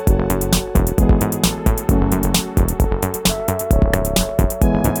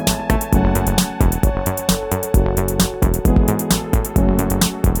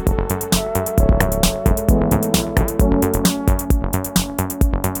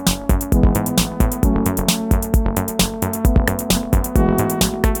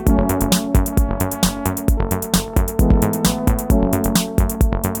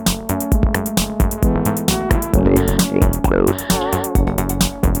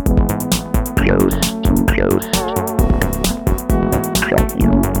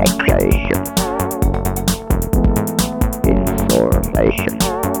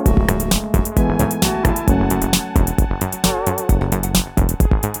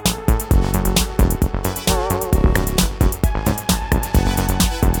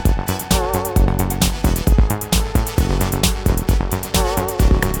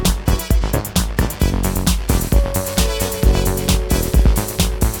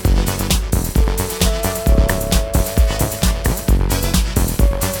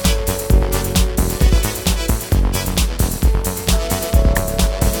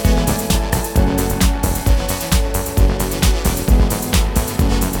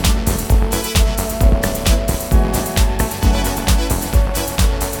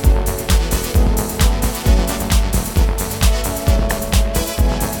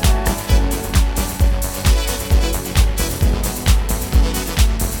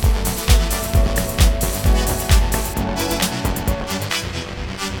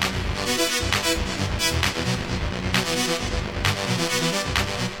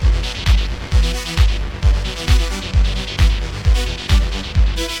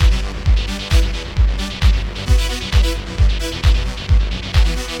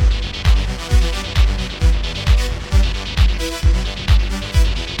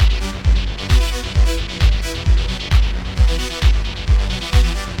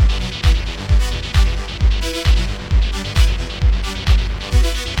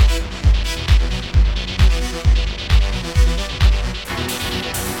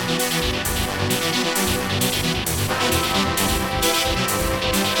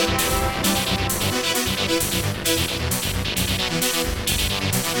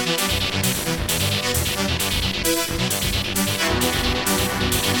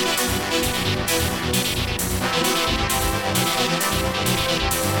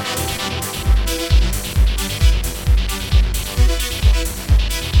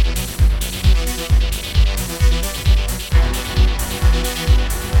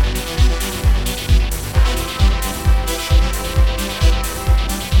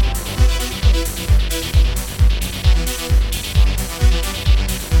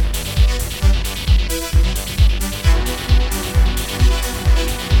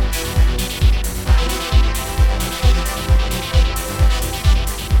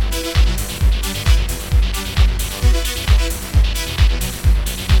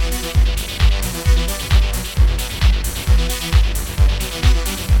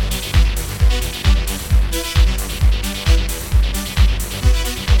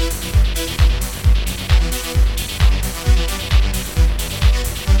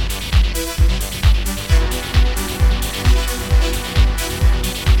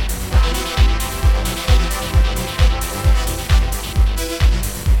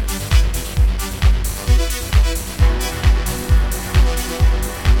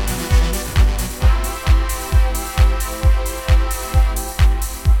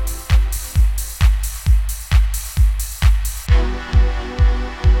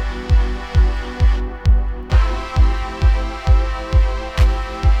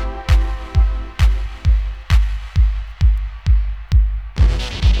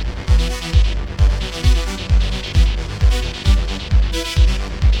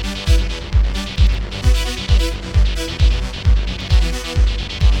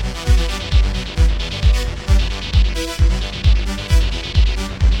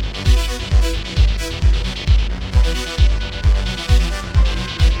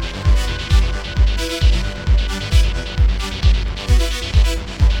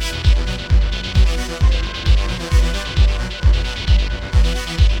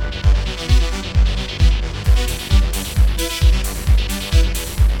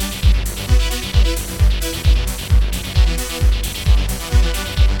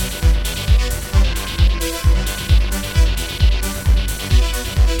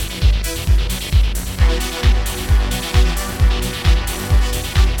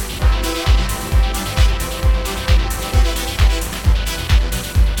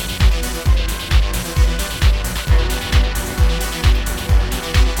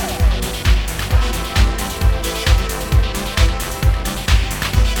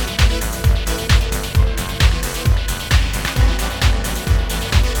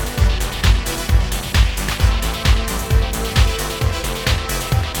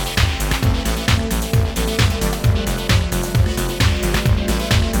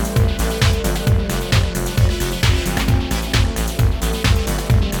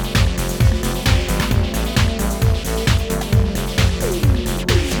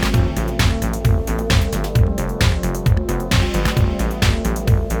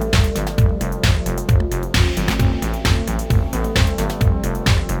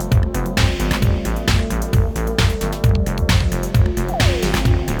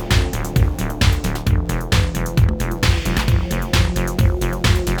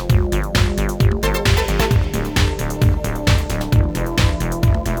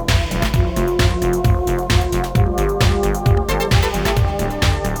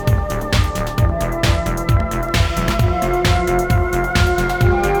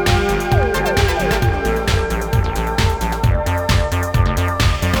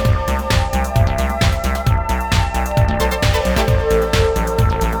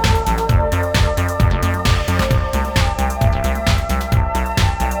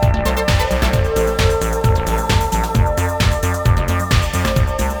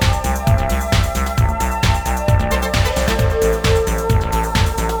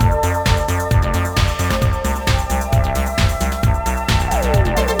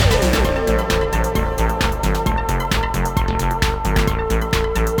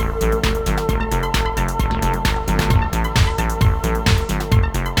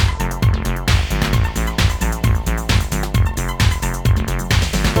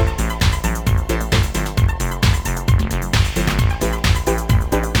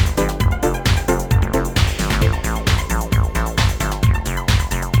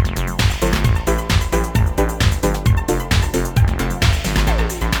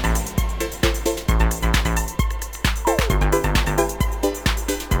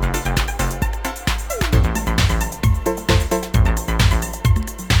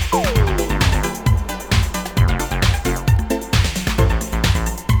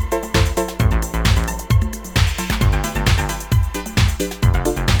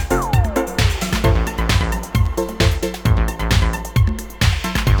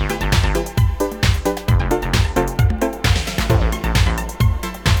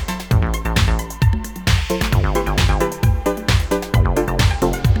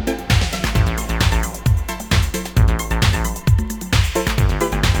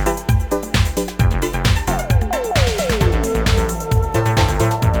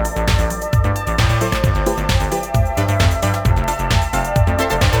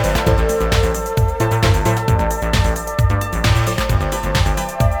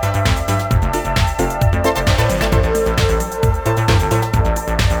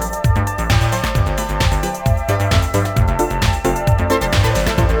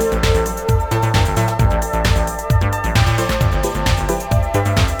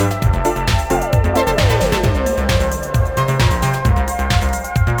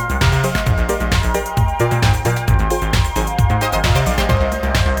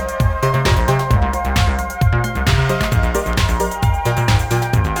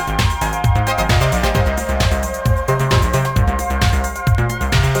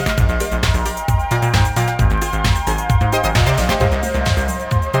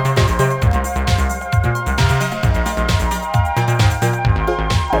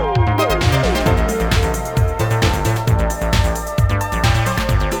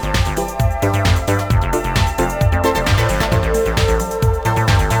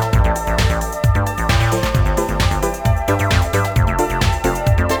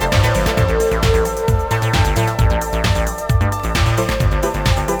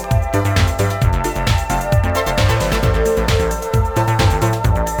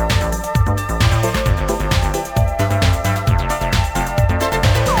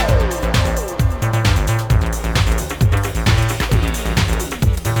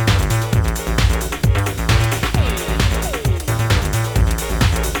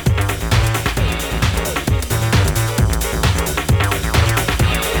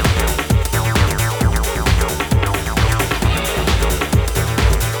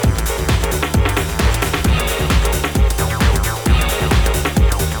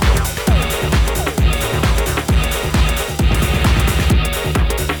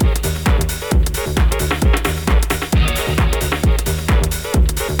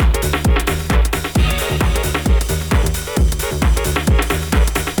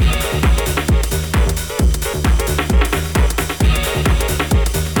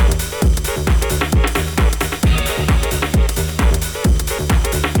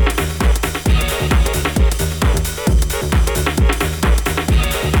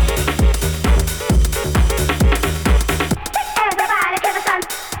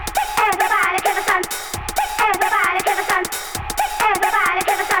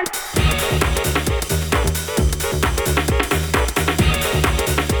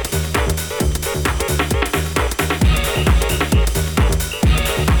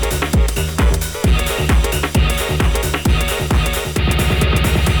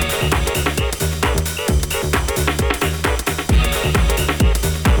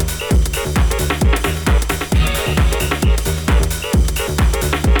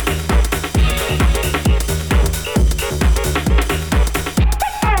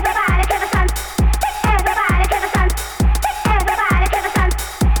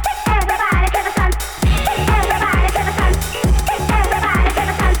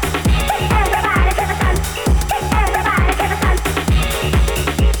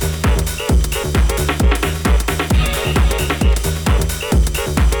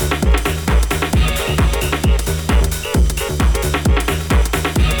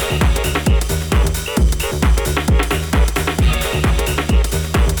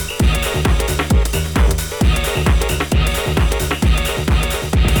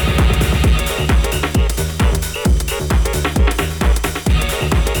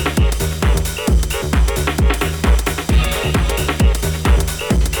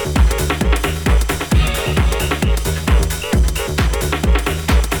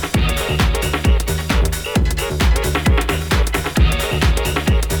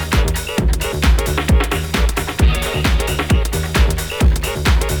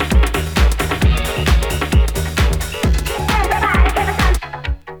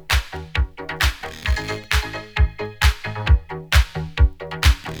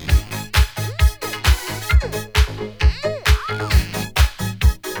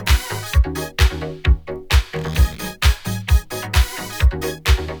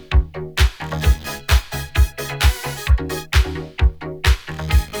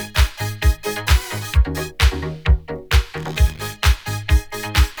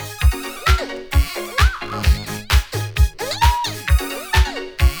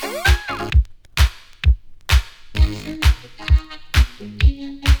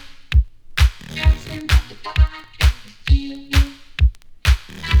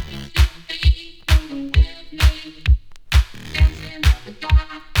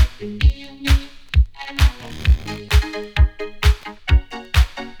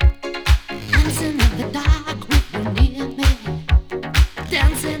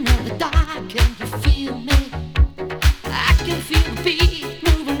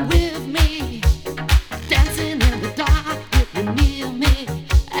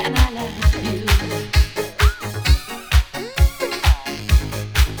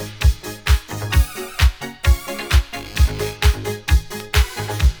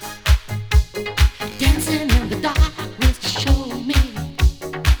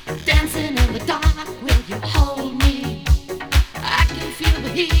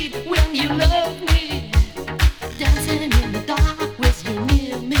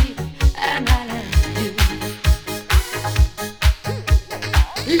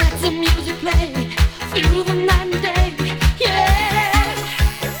 Let the music play through the night and day. Yeah.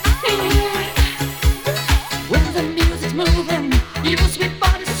 When the music's moving, your sweet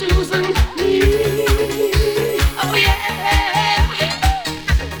body Susan. Oh yeah.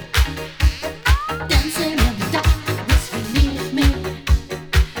 Dancing in the dark, whispering near me.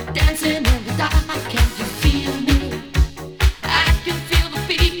 Dancing in the dark, can you feel me? I can feel the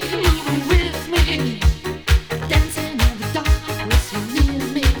beat moving with me. Dancing in the dark, whispering near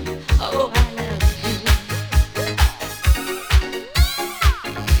me. Oh, I love you.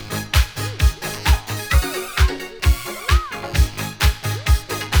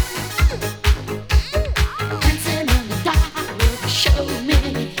 Dancing in the dark, will you show me?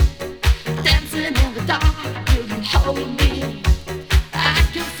 Dancing in the dark, will you hold me? I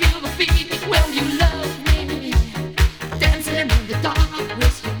can feel the beat when you love me. Dancing in the dark,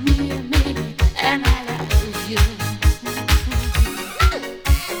 whisper near me, and I love you.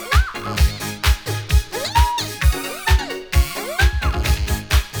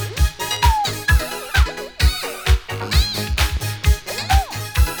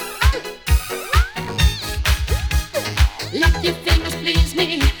 Let your fingers please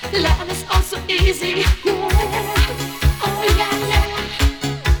me. Love is also easy. Oh yeah, yeah.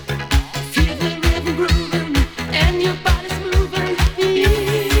 Feel the rhythm grooving and your body's moving.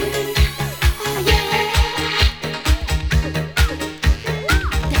 Oh yeah.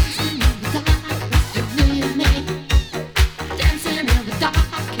 Dancing in the dark, whisper near me. Dancing in the dark,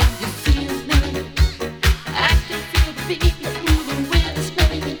 can you feel me? I can feel the beat moving with us,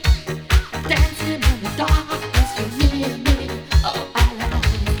 baby. Dancing in the dark, whisper near me. Oh, I love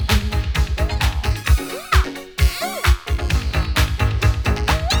you.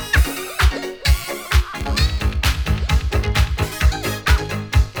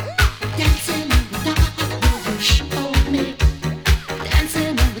 Dancing in the dark, will you show me? Dancing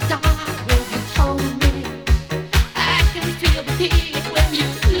in the dark, will you hold me? I can feel the heat when you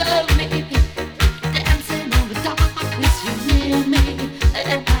love me. Dancing in the dark, with you near me,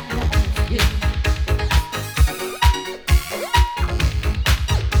 and I love you.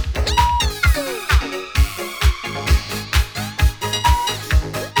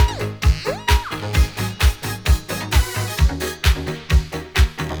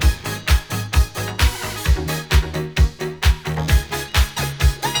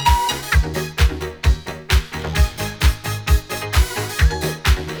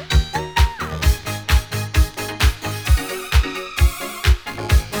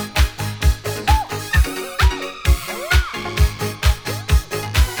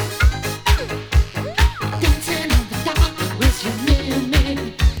 Dancing in the dark, with you near me.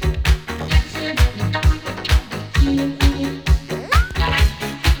 Dancing in the dark, you and me.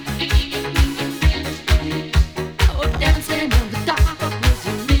 Oh, dancing in the dark, with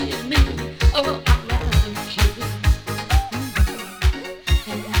you near me. Oh, I love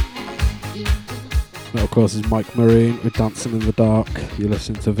you. That, of course, is Mike Mareen with Dancing in the Dark. You're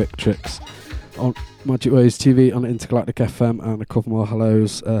listening to Victrix on Magic Waves TV on Intergalactic FM, and a couple more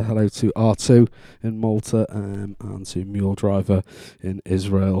hellos. Hello to R2 in Malta and to Mule Driver in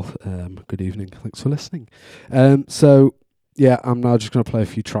Israel. Good evening. Thanks for listening. So, yeah, I'm now just going to play a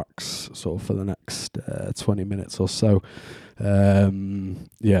few tracks sort of for the next 20 minutes or so.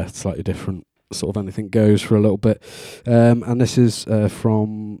 Yeah, slightly different. Sort of anything goes for a little bit. And this is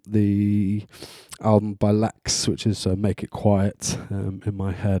from the album by Lekx, which is Make It Quiet in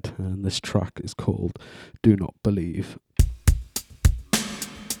My Head, and this track is called Do Not Believe.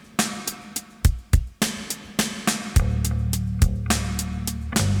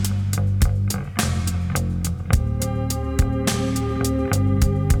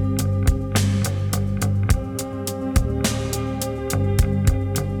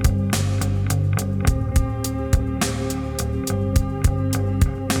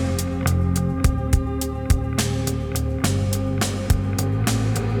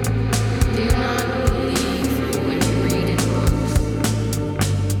 Do not believe when you read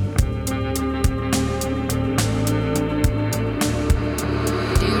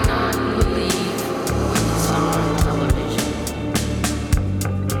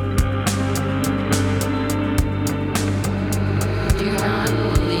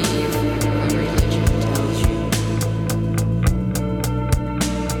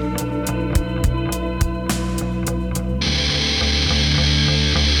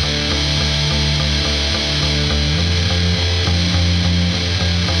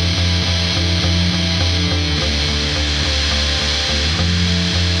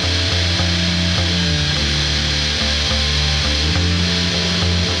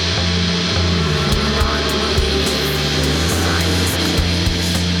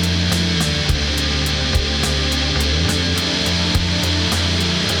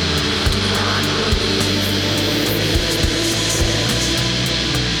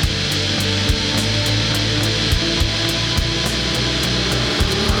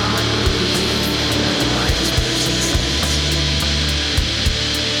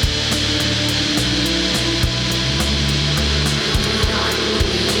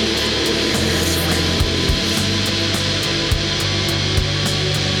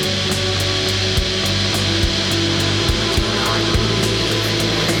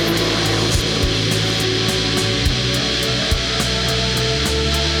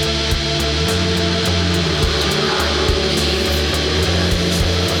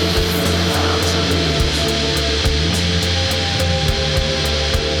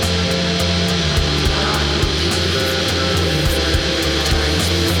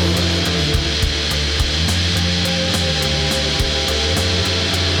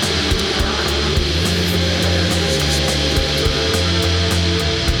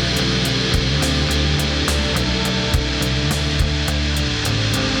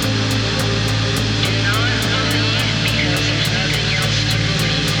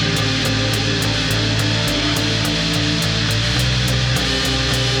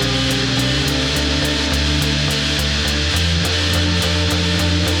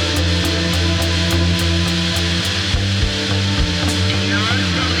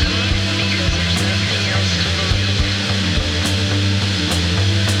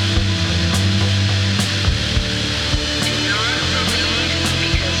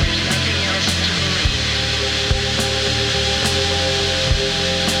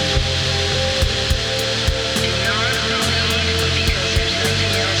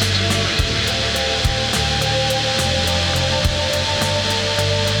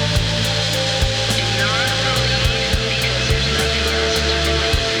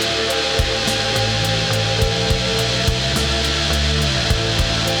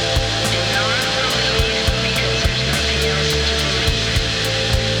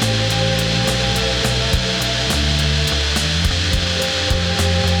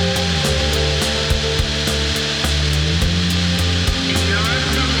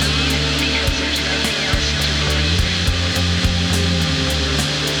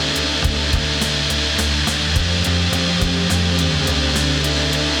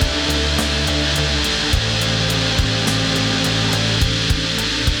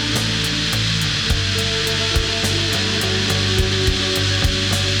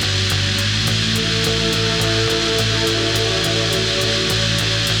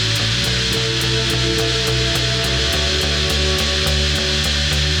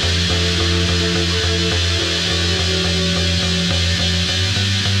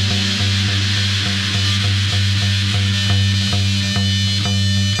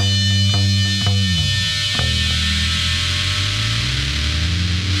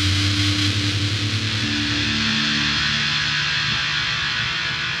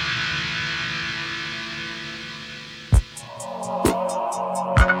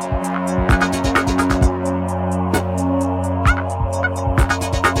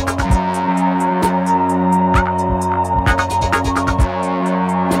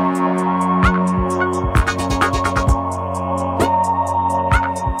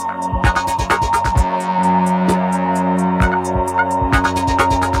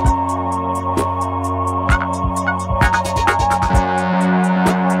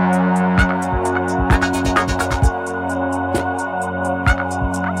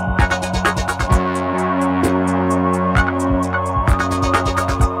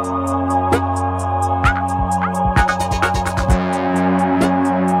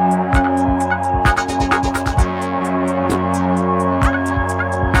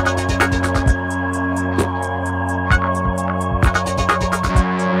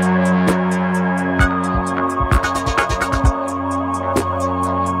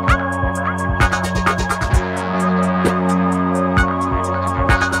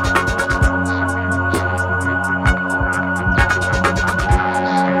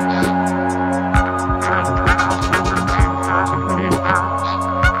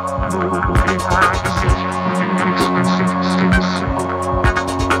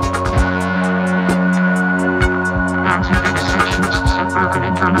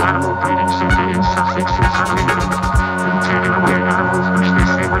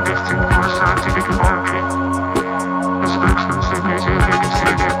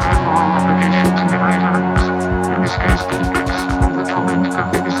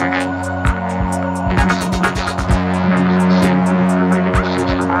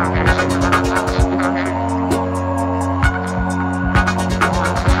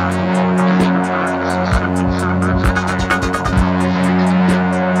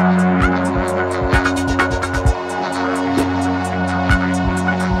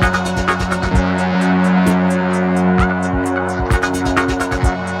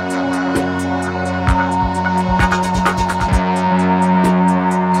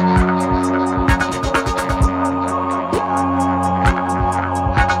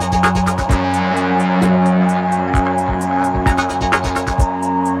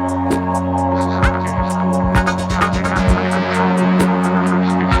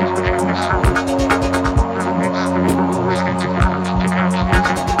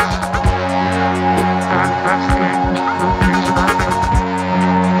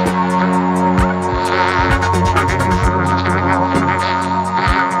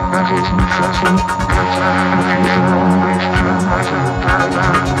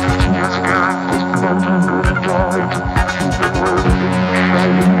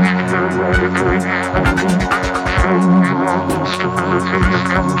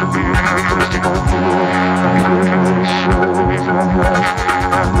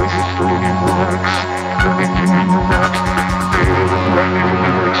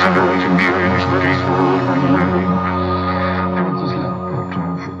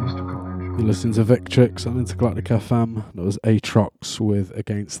listening to Victrix on Intergalactic FM. That was Atrox with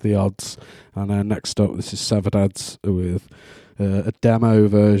Against the Odds. And next up, this is Savadads with a demo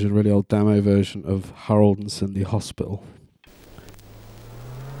version, really old demo version of Harold and Cindy Hospital.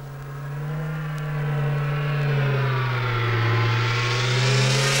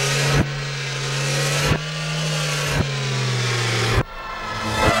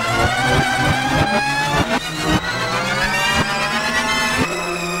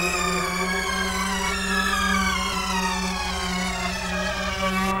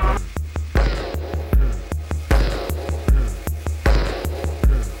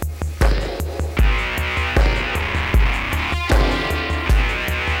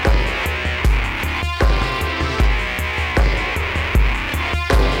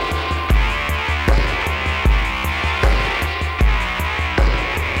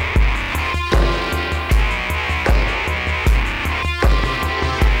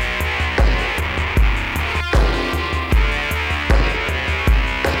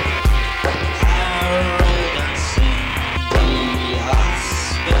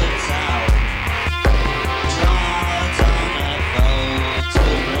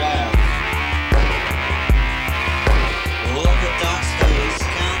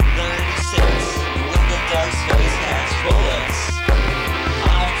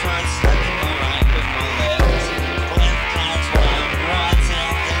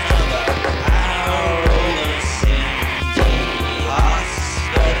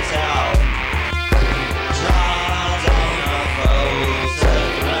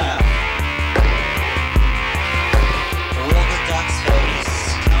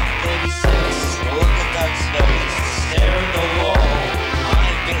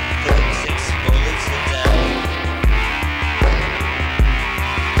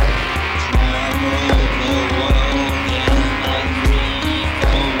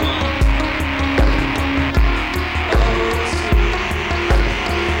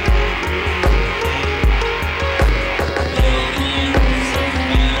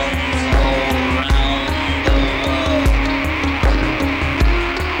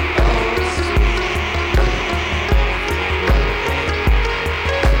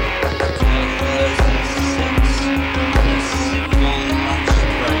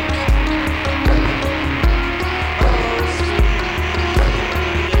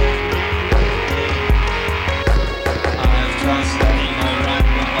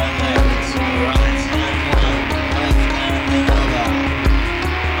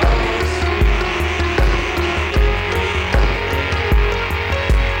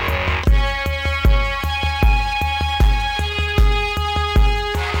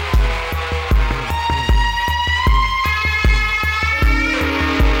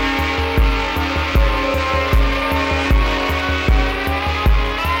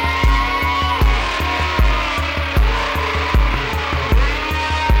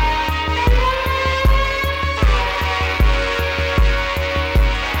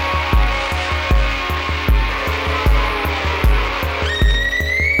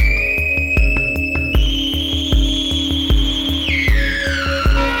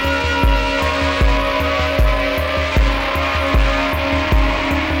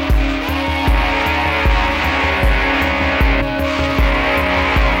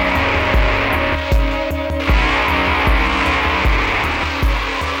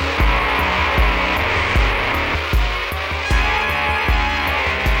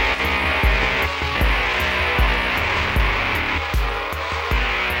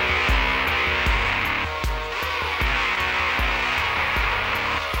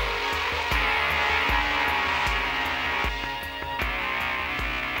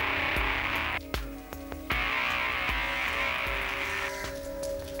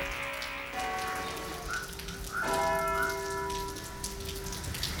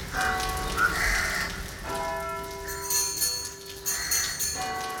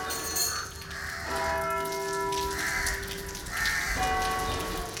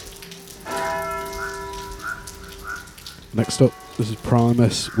 Next up, this is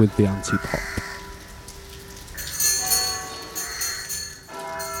Primus with the Antipop.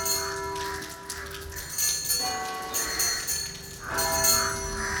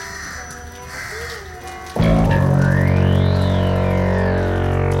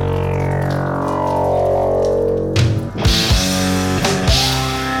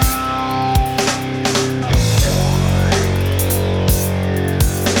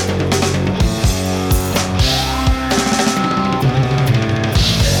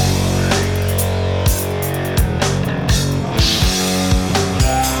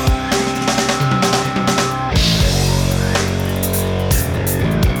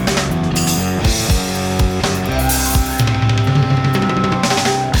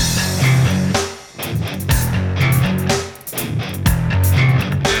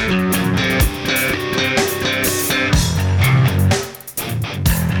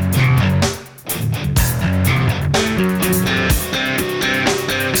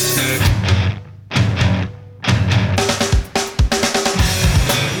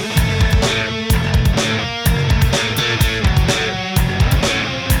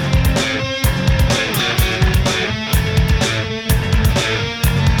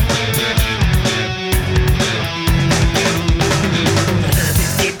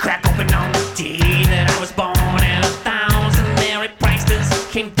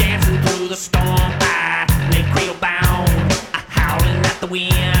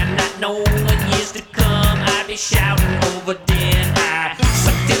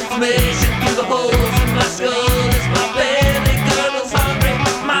 information through the holes in my skull as my belly gurgles hungry.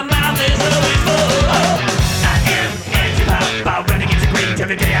 My mouth is always full. I am Antipop, I'll run against the grain till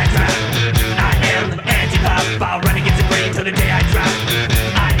the day I drop. I am Antipop, I'll run against the grain till the day I drop.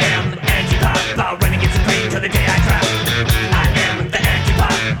 I am Antipop, I'll run against the grain till the day I drop. I am the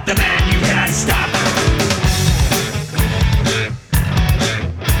Antipop, the man you cannot stop.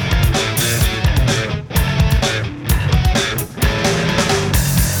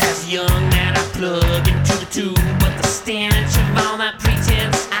 Young man, I plug into the tube, but the stench of all that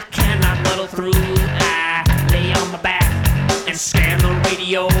pretense I cannot muddle through. I lay on my back and scan the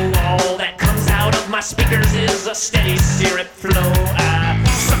radio. All that comes out of my speakers is a steady syrup flow. I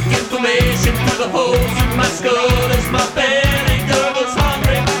suck information through the holes in my skull as my belly gurgles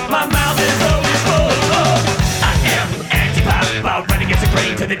hungry. My mouth is always full. I am Antipop, I'll run against the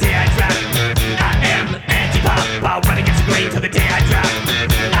grain till the day I drop. I am Antipop, I'll run against the grain till the day I drop.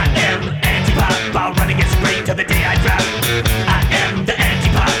 I'll run against the grain till the day I drop. I am the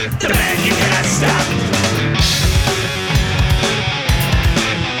Antipop, the man you cannot stop.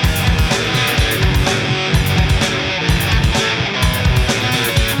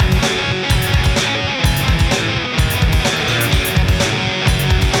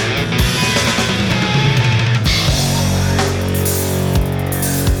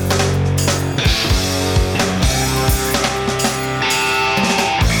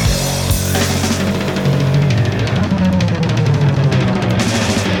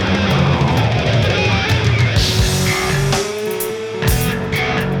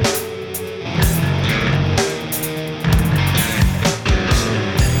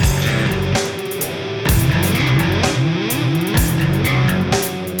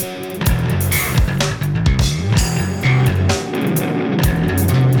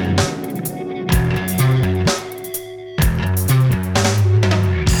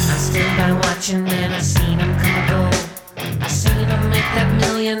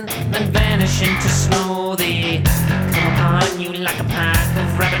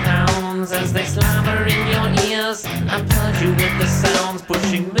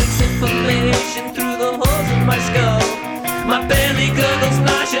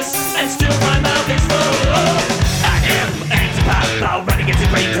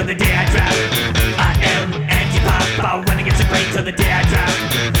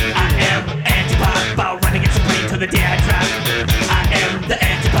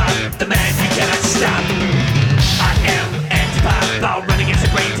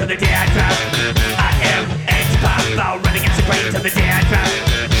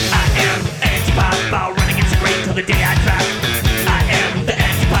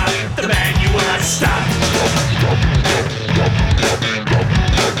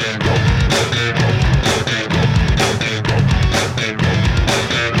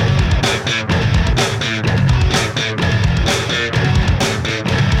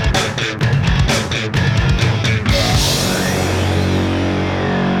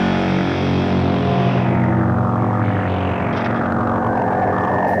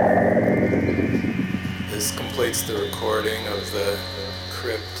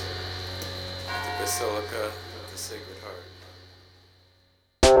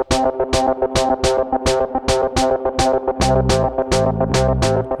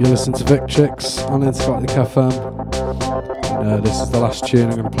 You listen to Victrix on Intergalactic FM. And, this is the last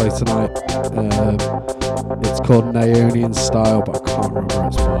tune I'm going to play tonight. It's called Naonian Style, but I can't remember what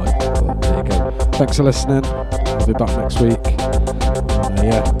it's by. But there you go. Thanks for listening. I'll be back next week. And,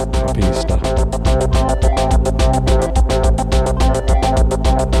 yeah, happy Easter.